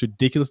probably the most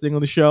ridiculous thing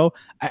on the show.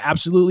 I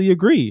absolutely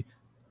agree.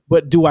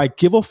 But do I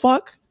give a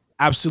fuck?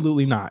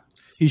 Absolutely not.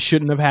 He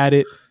shouldn't have had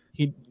it.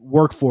 He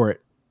worked for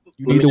it.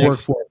 You need to work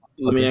for it.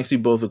 Let me ask you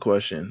both a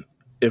question.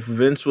 If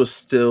Vince was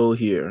still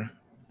here,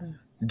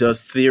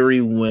 does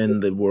Theory win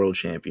the world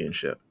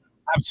championship?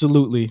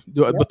 Absolutely.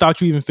 Yep.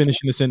 Without you even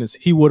finishing the sentence,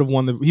 he would have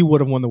won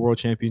the world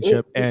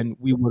championship, and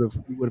we would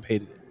have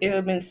hated it. It would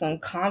have been some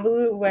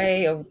convoluted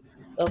way of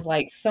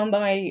like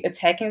somebody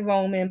attacking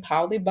Roman,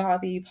 probably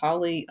Bobby,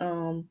 probably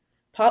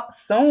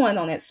someone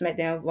on that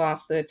SmackDown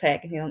roster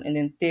attacking him, and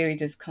then Theory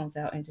just comes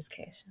out and just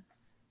cashes.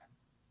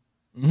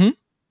 Mm-hmm.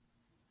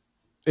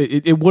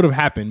 It would have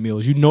happened,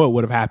 Meelz. You know it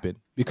would have happened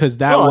because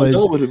that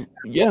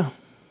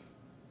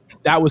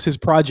was his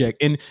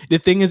project. And the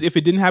thing is, if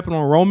it didn't happen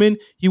on Roman,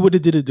 he would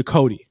have did it to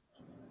Cody.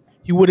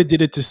 He would have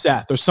did it to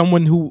Seth or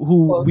someone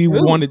who we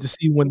wanted to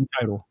see win the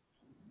title.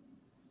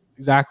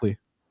 Exactly.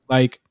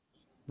 Like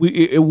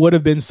it would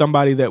have been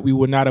somebody that we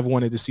would not have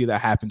wanted to see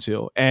that happen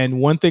to.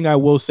 And one thing I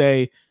will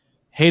say,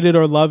 hate it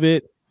or love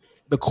it,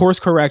 the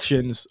course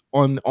corrections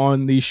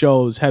on these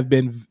shows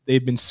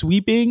they've been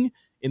sweeping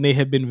and they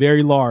have been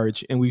very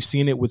large. And we've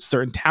seen it with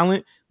certain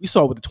talent. We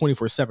saw it with the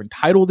 24/7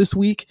 title this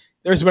week.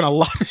 There's been a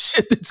lot of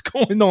shit that's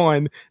going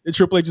on. The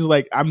Triple H is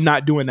like, I'm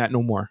not doing that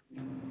no more.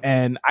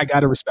 And I got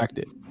to respect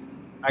it.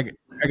 I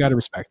got to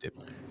respect it.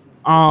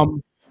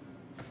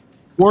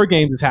 War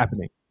Games is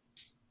happening.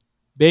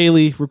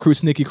 Bayley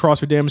recruits Nikki Cross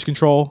for Damage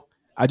Control.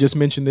 I just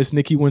mentioned this.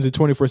 Nikki wins the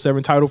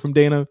 24/7 title from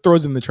Dana,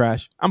 throws it in the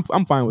trash.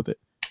 I'm fine with it.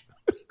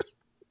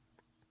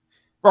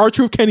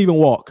 R-Truth can't even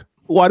walk.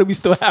 Why do we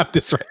still have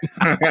this right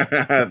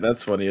now?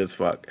 That's funny as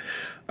fuck.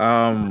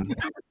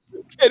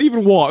 Can't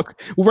even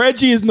walk.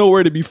 Reggie is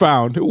nowhere to be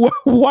found.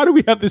 Why do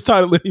we have this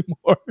title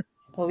anymore?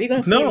 Oh, we're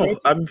gonna see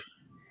Reggie.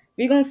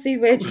 We're gonna see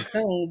Reggie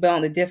soon, but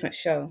on a different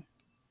show.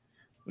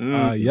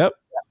 Yep.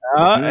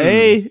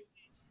 Hey,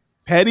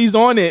 Petty's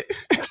on it.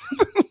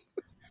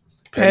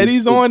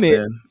 Petty's on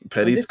it.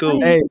 Petty's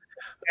cool.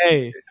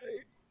 Hey.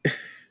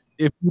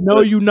 If you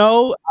know, you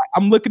know.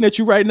 I'm looking at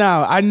you right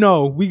now. I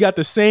know we got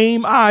the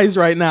same eyes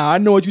right now. I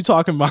know what you're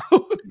talking about.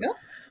 Yep.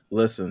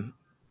 Listen,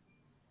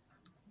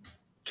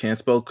 can't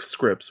spell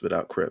scripts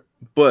without Crip,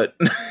 but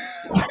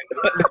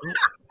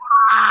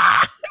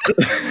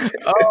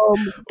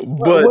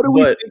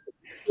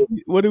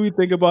what do we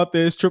think about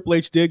this? Triple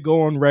H did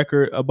go on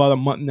record about a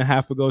month and a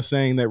half ago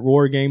saying that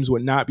Roar Games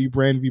would not be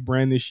brand v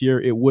brand this year.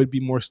 It would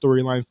be more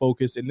storyline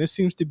focused, and this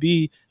seems to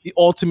be the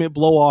ultimate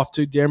blow off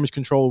to Damage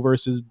Control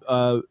versus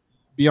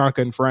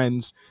Bianca and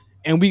Friends.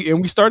 And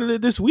we started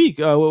it this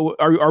week.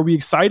 Are we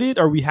excited?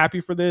 Are we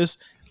happy for this?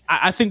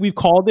 I think we've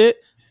called it.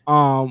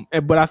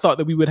 But I thought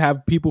that we would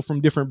have people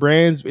from different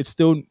brands. It's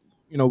still,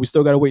 we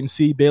still got to wait and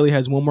see. Bayley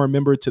has one more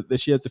member that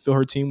she has to fill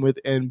her team with,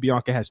 and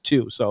Bianca has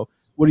two. So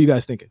what are you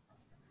guys thinking?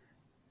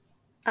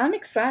 I'm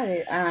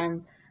excited.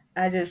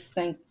 I just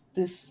think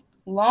this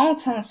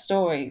long-term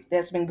story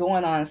that's been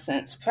going on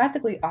since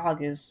practically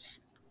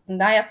August,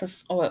 night after,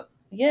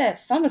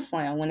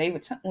 SummerSlam,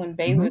 when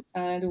Bayley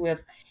returned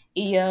with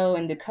Io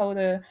and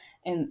Dakota,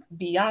 and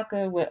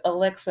Bianca with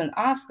Alexa and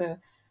Asuka.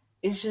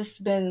 It's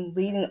just been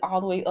leading all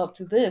the way up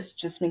to this.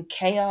 Just been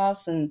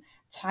chaos and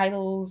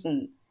titles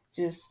and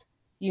just,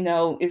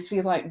 it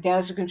feels like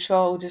Damage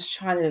Control just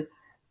trying to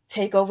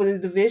take over the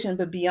division,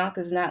 but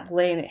Bianca's not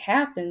letting it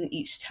happen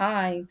each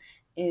time.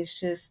 It's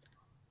just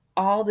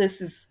all this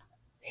is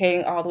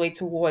heading all the way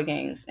to War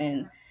Games.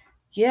 And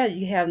yeah,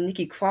 you have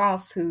Nikki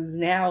Cross, who's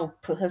now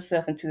put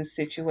herself into the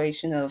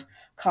situation of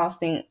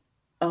costing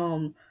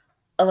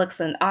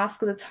Alexa and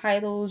Asuka the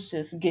titles,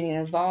 just getting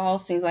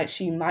involved. Seems like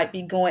she might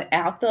be going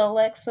after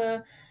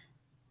Alexa.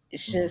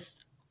 It's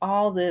just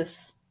all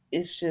this.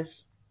 It's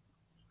just,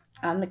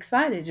 I'm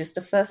excited. Just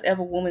the first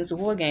ever women's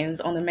War Games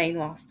on the main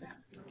roster.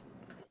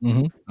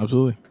 Mm-hmm.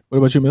 Absolutely. What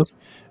about you, Meelz?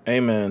 Hey,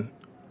 man.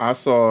 I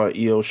saw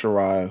Io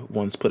Shirai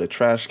once put a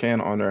trash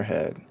can on her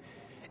head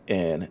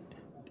and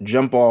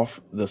jump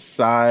off the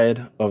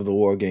side of the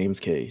War Games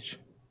cage.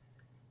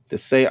 To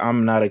say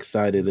I'm not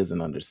excited is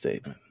an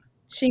understatement.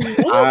 She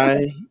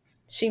moons.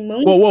 She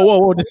moons.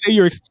 Whoa! To say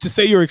you're excited. To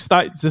say you're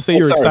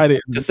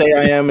excited. To say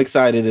I am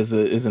excited is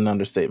an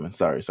understatement.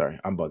 Sorry.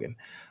 I'm bugging.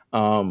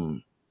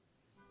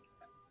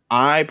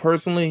 I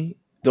personally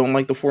don't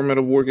like the format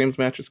of War Games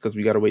matches because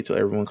we got to wait till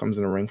everyone comes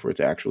in the ring for it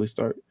to actually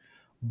start.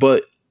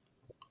 But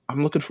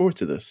I'm looking forward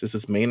to this. This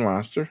is main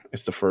roster.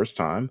 It's the first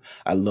time.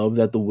 I love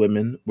that the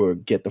women will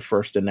get the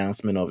first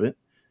announcement of it,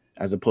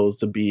 as opposed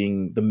to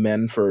being the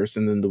men first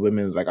and then the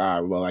women is like,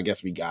 well, I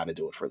guess we got to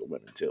do it for the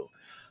women too.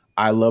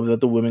 I love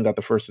that the women got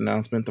the first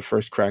announcement, the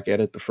first crack at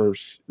it, the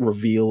first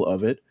reveal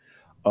of it.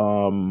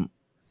 Um,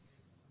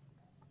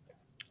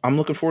 I'm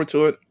looking forward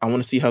to it. I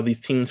want to see how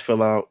these teams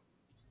fill out.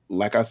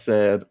 Like I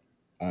said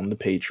on the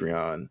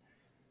Patreon,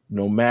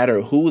 no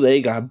matter who they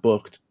got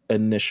booked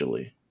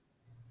initially,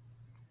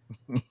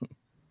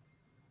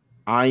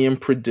 I am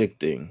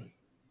predicting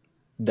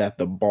that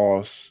the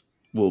boss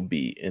will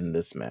be in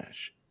this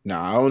match.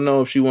 Now, I don't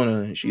know if she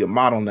a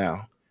model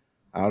now.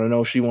 I don't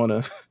know if she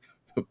wanna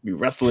be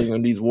wrestling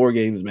in these War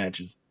Games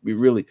matches. Be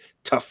really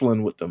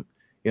tussling with them.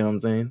 You know what I'm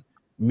saying?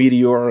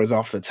 Meteor is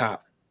off the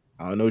top.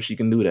 I don't know if she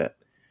can do that.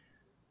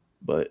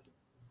 But,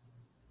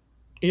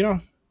 you know,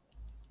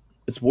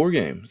 it's War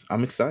Games.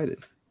 I'm excited.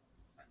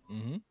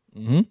 Mm-hmm.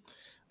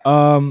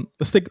 Mm-hmm.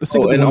 Let's stick with the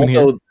and women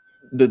also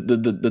here.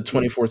 the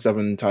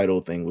 24/7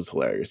 title thing was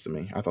hilarious to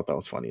me. I thought that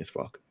was funny as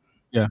fuck.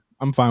 Yeah,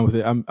 I'm fine with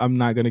it. I'm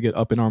not gonna get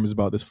up in arms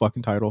about this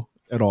fucking title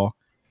at all.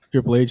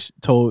 Triple H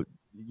told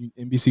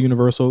NBC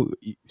Universal,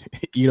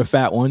 eat a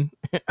fat one.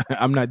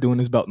 I'm not doing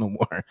this belt no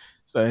more.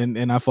 So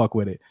and I fuck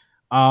with it.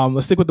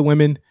 Let's stick with the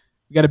women.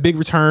 We got a big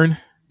return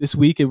this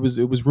week. It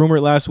was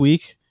rumored last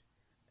week,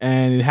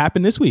 and it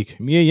happened this week.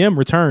 Mia Yim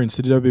returns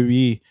to the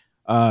WWE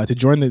to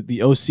join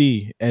the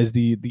OC as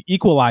the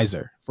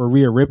equalizer for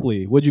Rhea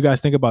Ripley. What do you guys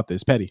think about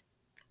this, Petty?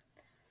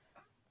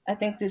 I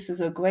think this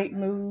is a great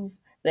move.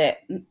 That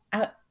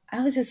I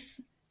I was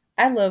just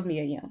I love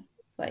Mia Yim.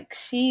 Like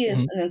she is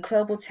Mm-hmm. an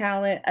incredible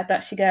talent. I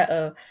thought she got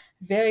a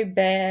very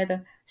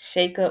bad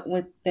shakeup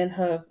within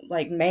her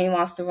like main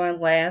roster run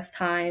last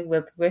time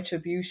with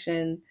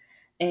Retribution,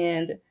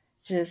 and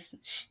just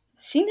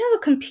she never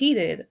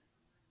competed,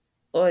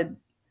 or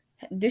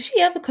did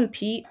she ever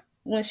compete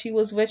when she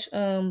was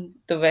the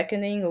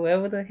Reckoning or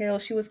whatever the hell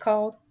she was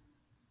called?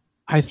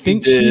 I She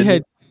think she did,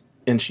 had,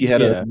 and she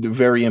had a yeah.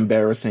 very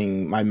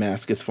embarrassing "my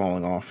mask is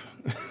falling off"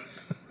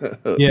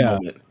 Yeah.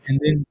 moment. And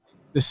then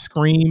the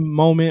scream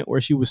moment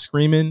where she was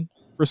screaming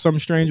for some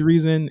strange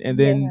reason, and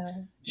then Yeah.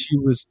 she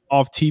was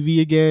off TV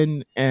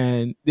again,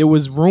 and there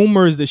was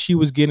rumors that she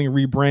was getting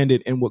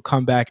rebranded and would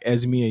come back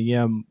as Mia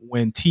Yim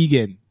when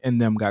Tegan and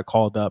them got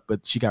called up,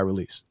 but she got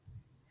released.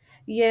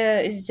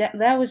 Yeah,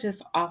 that was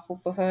just awful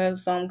for her.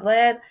 So I'm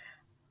glad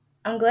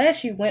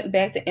she went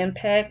back to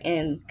Impact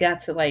and got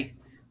to like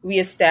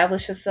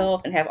reestablish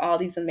herself and have all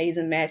these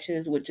amazing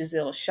matches with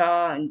Giselle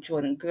Shaw and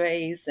Jordan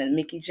Grace and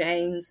Mickey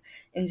James,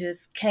 and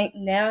just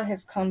now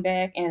has come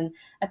back. And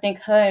I think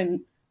her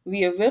and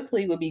Rhea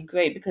Ripley would be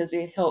great because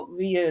it helped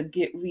Rhea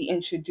get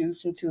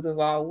reintroduced into the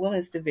Raw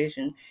Women's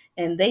division,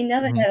 and they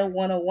never Mhm. had a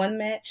one-on-one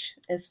match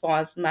as far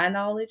as my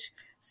knowledge.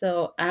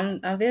 So I'm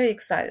very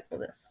excited for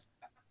this.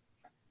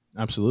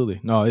 Absolutely.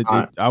 No,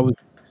 I,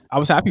 I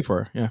was happy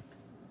for her. Yeah.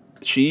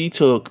 she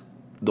took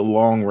the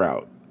long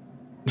route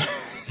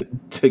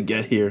to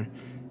get here,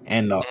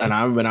 and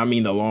when I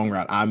mean the long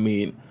route, I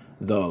mean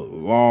the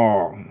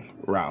long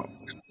route.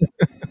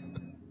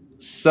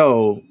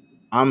 So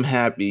I'm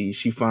happy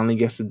she finally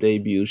gets to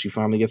debut. She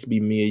finally gets to be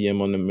Mia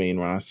Yim on the main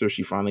roster.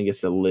 She finally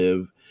gets to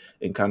live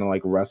and kind of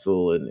like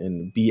wrestle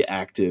and be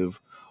active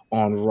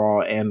on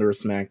Raw and or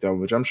SmackDown,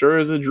 which I'm sure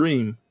is a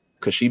dream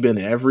because she's been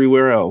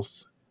everywhere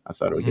else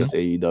outside of I Mhm. guess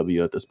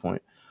AEW at this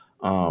point.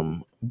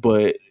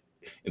 But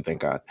and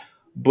thank God.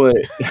 But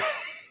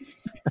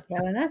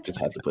Yeah, and just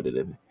had to put it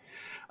in.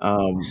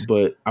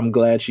 But I'm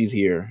glad she's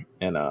here,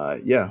 and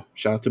yeah,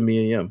 shout out to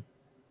Mia Yim.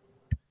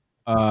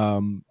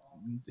 Um,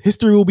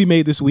 History will be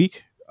made this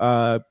week.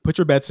 Put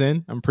your bets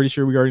in. I'm pretty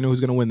sure we already know who's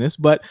going to win this.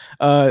 But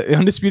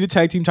undisputed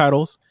tag team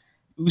titles.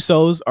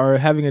 Usos are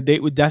having a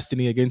date with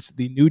Destiny against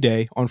the New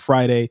Day on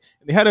Friday.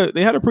 They had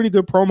a pretty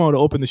good promo to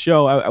open the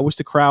show. I wish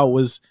the crowd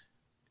was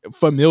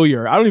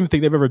familiar. I don't even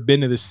think they've ever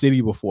been to the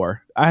city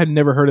before. I had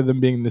never heard of them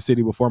being in the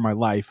city before in my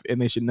life,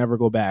 and they should never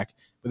go back.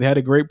 But they had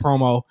a great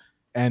promo,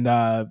 and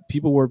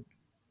people were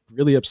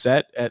really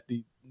upset at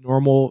the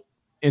normal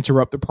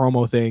interrupt the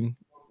promo thing,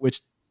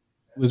 which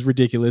was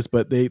ridiculous,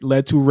 but they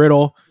led to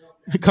Riddle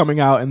coming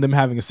out and them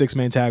having a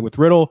 6-man tag with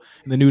Riddle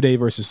and the New Day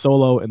versus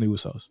Solo and the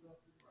Usos.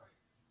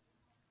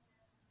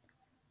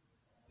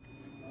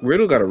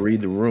 Riddle got to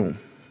read the room.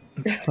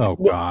 Oh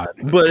God!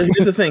 But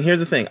here's the thing. Here's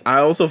the thing. I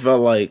also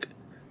felt like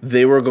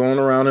they were going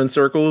around in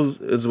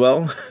circles as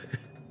well.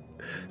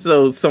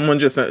 So someone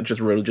just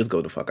Riddle, just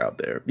go the fuck out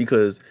there,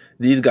 because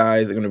these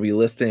guys are going to be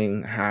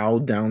listing how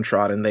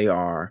downtrodden they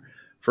are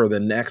for the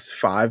next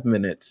 5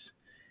 minutes,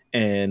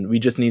 and we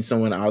just need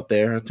someone out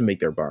there to make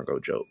their bongo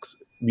jokes.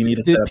 We need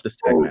to set Did up this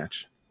tag people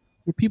match.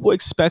 did people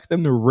expect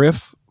them to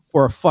riff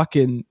for a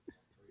fucking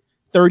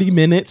 30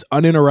 minutes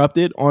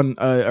uninterrupted on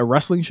a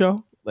wrestling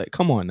show? Like,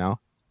 come on now.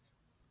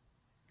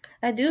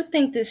 I do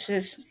think this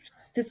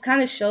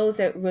kind of shows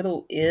that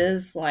Riddle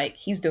is like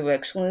he's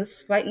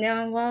directionless right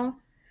now in Raw.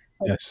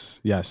 Like, Yes,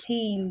 yes.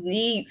 he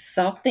needs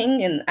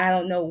something, and I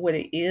don't know what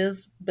it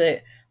is.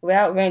 But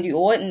without Randy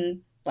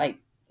Orton, like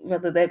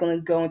whether they're going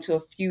to go into a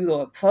feud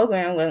or a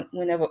program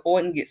whenever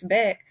Orton gets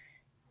back.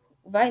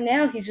 Right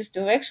now, he's just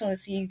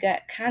directionless. He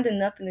got kind of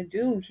nothing to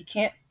do. He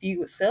can't feud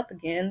with Seth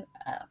again.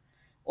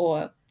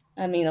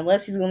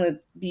 Unless he's going to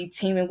be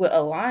teaming with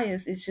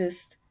Elias, it's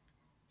just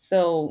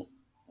so.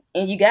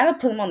 And you got to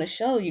put him on the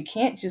show. You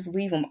can't just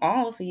leave him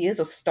off. He is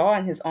a star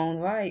in his own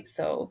right.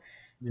 So,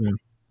 yeah.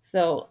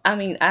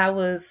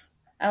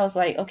 I was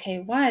like, okay,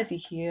 why is he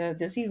here?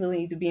 Does he really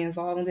need to be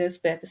involved in this?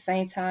 But at the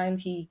same time,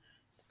 the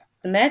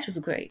match was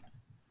great.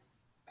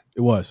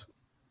 It was.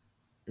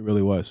 It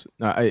really was.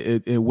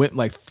 It went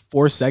like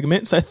 4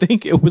 segments. I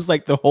think it was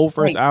like the whole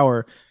first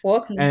hour.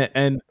 4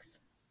 and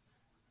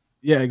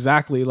yeah,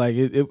 exactly. Like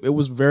it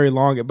was very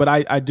long. But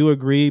I do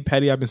agree,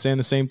 Petty. I've been saying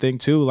the same thing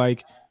too.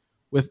 Like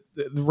with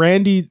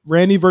Randy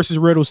versus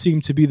Riddle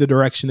seemed to be the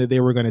direction that they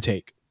were going to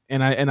take,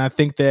 and I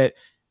think that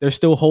they're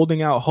still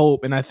holding out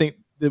hope. And I think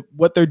that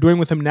what they're doing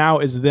with him now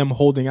is them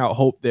holding out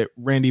hope that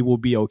Randy will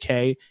be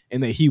okay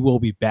and that he will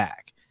be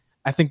back.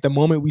 I think the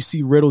moment we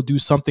see Riddle do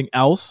something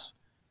else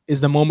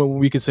is the moment when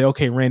we can say,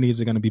 okay, Randy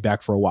isn't going to be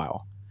back for a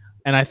while.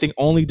 And I think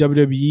only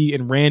WWE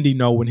and Randy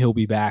know when he'll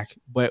be back.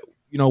 But,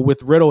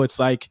 with Riddle, it's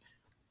like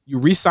you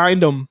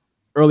re-signed him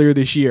earlier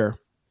this year.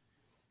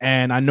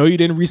 And I know you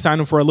didn't re-sign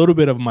him for a little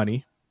bit of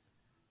money.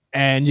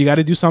 And you got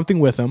to do something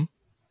with him.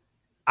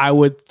 I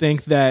would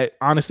think that,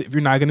 honestly, if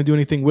you're not going to do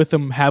anything with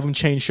him, have him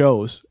change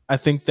shows. I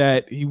think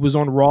that he was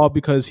on Raw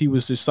because he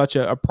was just such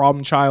a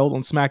problem child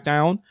on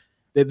SmackDown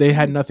that they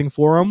had nothing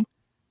for him.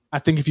 I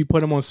think if you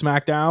put him on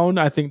SmackDown,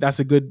 I think that's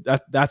a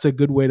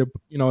good way to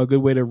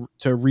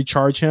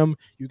recharge him.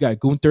 You got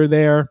Gunther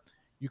there.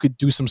 You could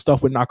do some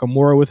stuff with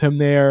Nakamura with him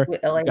there.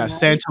 With you got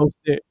Santos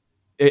there.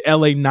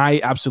 LA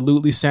Knight,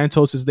 absolutely.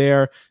 Santos is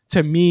there.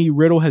 To me,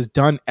 Riddle has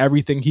done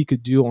everything he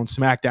could do on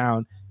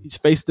SmackDown. He's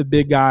faced the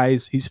big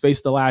guys. He's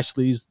faced the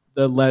Lashleys,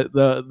 the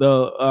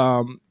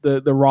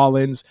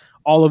Rollins,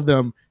 all of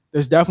them.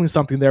 There's definitely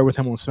something there with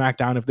him on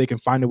SmackDown if they can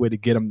find a way to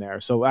get him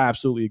there. So I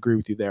absolutely agree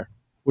with you there.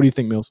 What do you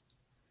think, Meelz?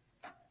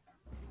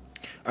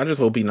 I just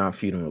hope he's not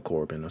feuding with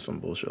Corbin or some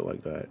bullshit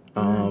like that.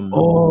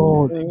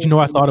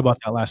 I thought about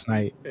that last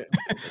night.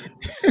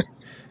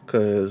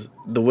 Because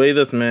the way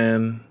this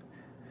man,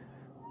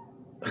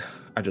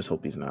 I just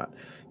hope he's not.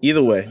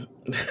 Either way,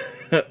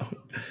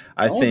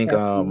 I think,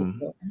 I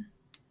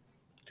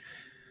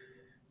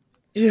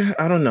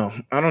don't know.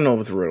 I don't know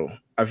with Riddle.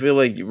 I feel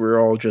like we're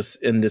all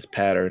just in this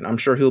pattern. I'm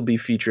sure he'll be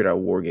featured at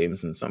War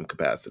Games in some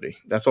capacity.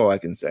 That's all I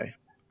can say.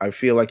 I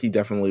feel like he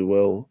definitely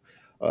will.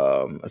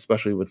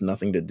 Especially with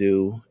nothing to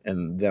do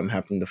and them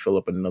having to fill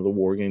up another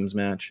War Games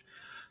match.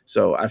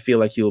 So I feel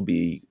like he'll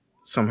be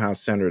somehow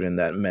centered in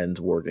that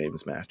men's War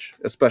Games match,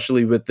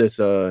 especially with this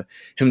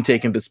him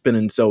taking the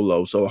spinning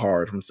solo so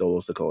hard from Solo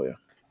Sikoa.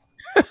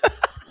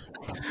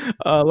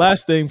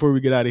 Last thing before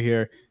we get out of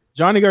here,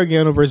 Johnny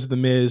Gargano versus The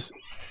Miz,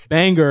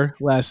 banger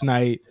last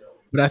night.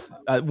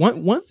 But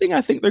one thing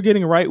I think they're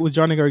getting right with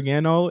Johnny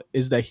Gargano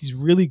is that he's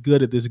really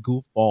good at this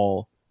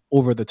goofball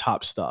over the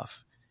top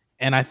stuff.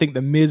 And I think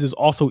The Miz is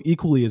also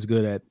equally as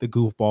good at the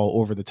goofball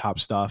over the top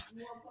stuff.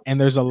 And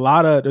there's a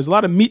lot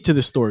of meat to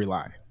this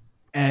storyline.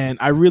 And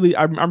I'm really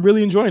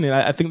enjoying it.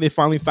 I think they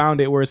finally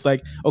found it where it's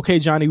like, okay,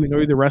 Johnny, we know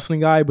you're the wrestling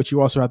guy, but you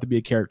also have to be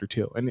a character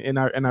too. And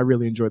I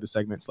really enjoyed the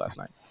segments last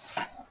night.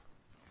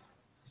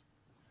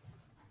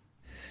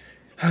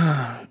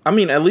 I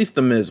mean, at least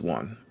The Miz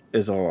won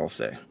is all I'll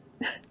say.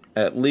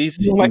 At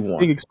least you don't like won.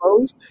 Being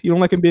exposed? You don't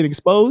like him being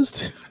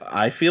exposed?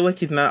 I feel like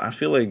he's not. I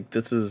feel like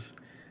this is.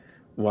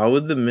 Why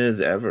would The Miz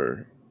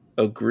ever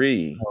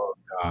agree? Oh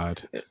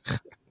God.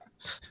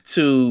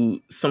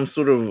 To some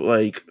sort of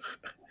like,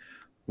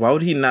 why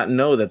would he not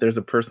know that there's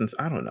a person's?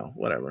 I don't know.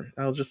 Whatever.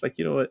 I was just like,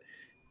 you know what?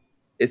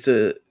 It's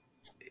a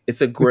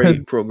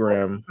great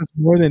program.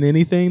 More than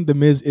anything, The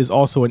Miz is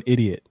also an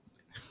idiot,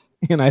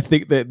 and I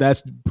think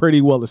that's pretty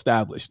well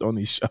established on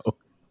these shows.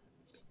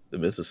 The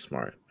Miz is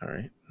smart. All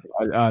right.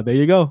 There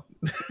you go.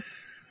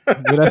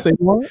 Did I say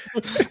more?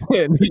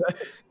 The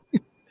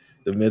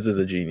Miz is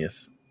a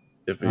genius.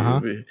 If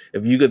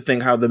you could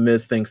think how The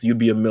Miz thinks, you'd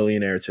be a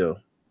millionaire too.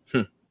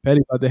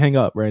 Petty about to hang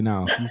up right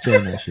now. You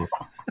saying that shit?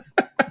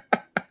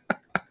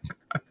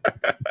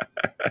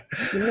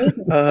 The Miz needs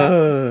to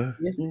stop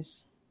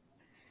business.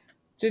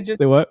 To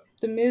just say what?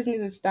 The Miz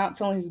needs to stop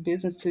telling his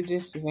business to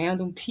just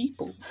random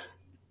people.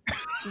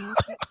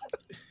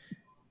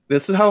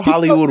 This is how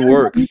Hollywood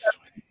works.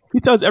 He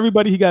tells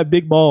everybody he got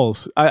big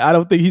balls. I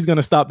don't think he's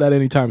gonna stop that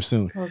anytime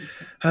soon.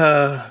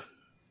 You're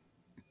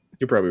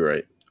probably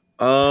right.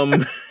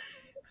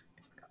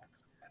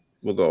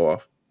 We'll go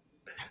off.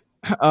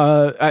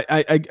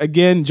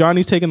 Again,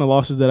 Johnny's taking the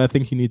losses that I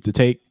think he needs to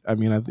take. I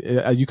mean,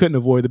 you couldn't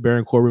avoid the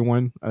Baron Corbin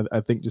one. I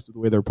think just the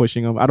way they're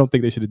pushing him. I don't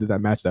think they should have did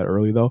that match that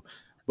early though.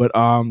 But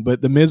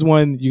the Miz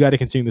one, you got to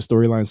continue the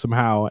storyline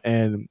somehow,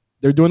 and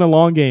they're doing a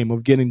long game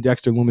of getting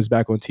Dexter Lumis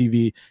back on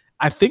TV.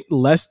 I think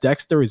less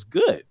Dexter is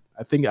good.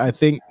 I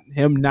think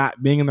him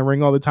not being in the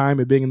ring all the time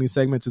and being in these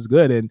segments is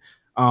good, and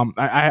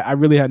I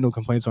really had no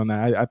complaints on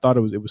that. I thought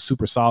it was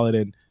super solid,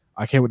 and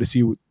I can't wait to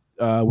see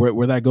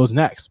where that goes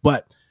next.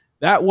 But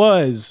that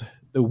was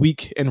the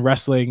week in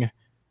wrestling.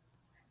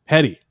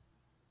 Petty,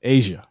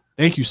 Asia,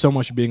 thank you so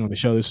much for being on the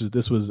show.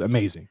 This was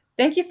amazing.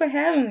 Thank you for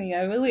having me.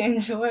 I really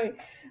enjoyed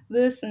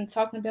this and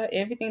talking about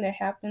everything that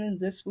happened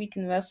this week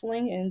in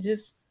wrestling and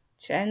just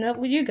chatting up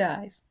with you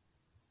guys.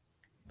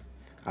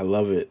 I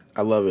love it.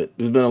 I love it.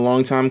 It's been a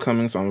long time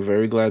coming, so I'm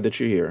very glad that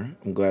you're here.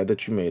 I'm glad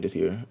that you made it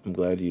here. I'm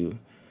glad you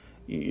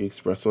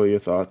express all your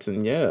thoughts.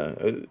 And yeah,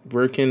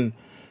 do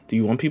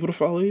you want people to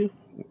follow you?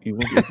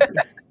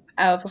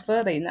 I would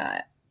prefer they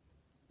not.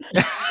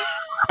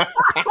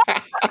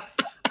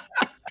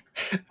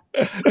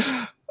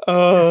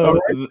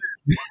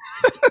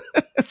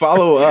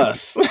 Follow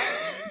us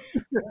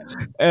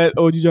at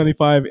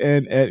OGJohnny5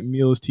 and at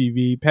Meelz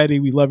TV. Petty,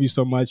 we love you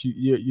so much.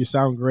 You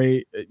sound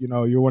great. You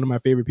know, you're one of my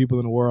favorite people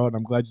in the world. And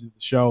I'm glad you did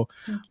the show.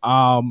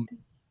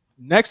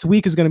 Next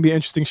week is going to be an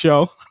interesting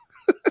show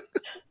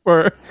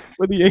for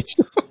the H.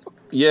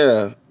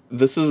 Yeah,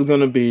 this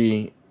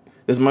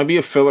might be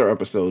a filler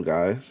episode,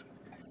 guys.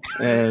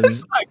 And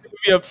it's not going to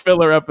be a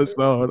filler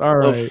episode. All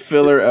right. A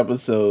filler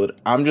episode.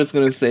 I'm just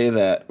going to say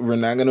that we're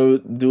not going to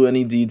do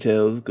any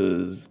details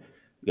because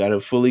we got to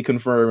fully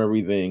confirm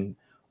everything.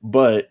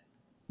 But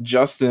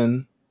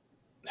Justin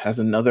has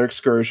another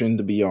excursion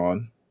to be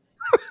on.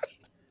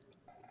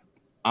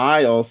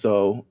 I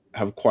also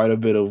have quite a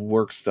bit of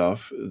work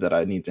stuff that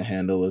I need to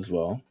handle as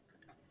well.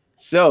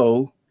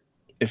 So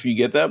if you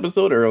get the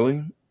episode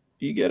early,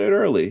 you get it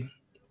early.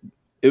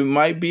 It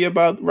might be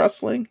about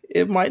wrestling.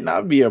 It might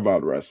not be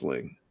about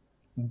wrestling.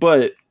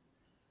 But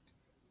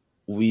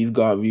we've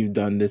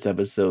done this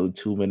episode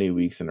too many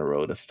weeks in a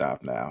row to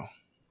stop now.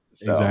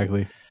 So,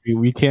 exactly.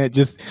 We can't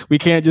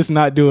just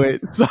not do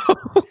it.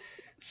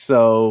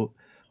 So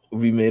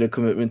we made a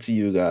commitment to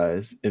you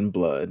guys in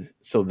blood.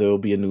 So there will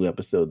be a new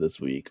episode this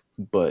week,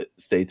 but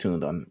stay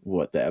tuned on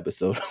what the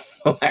episode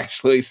will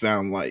actually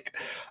sound like.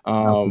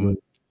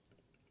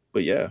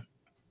 But yeah.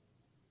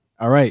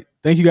 All right.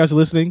 Thank you guys for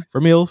listening. For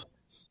Meelz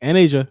and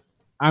Asia,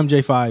 I'm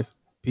J5.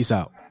 Peace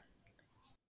out.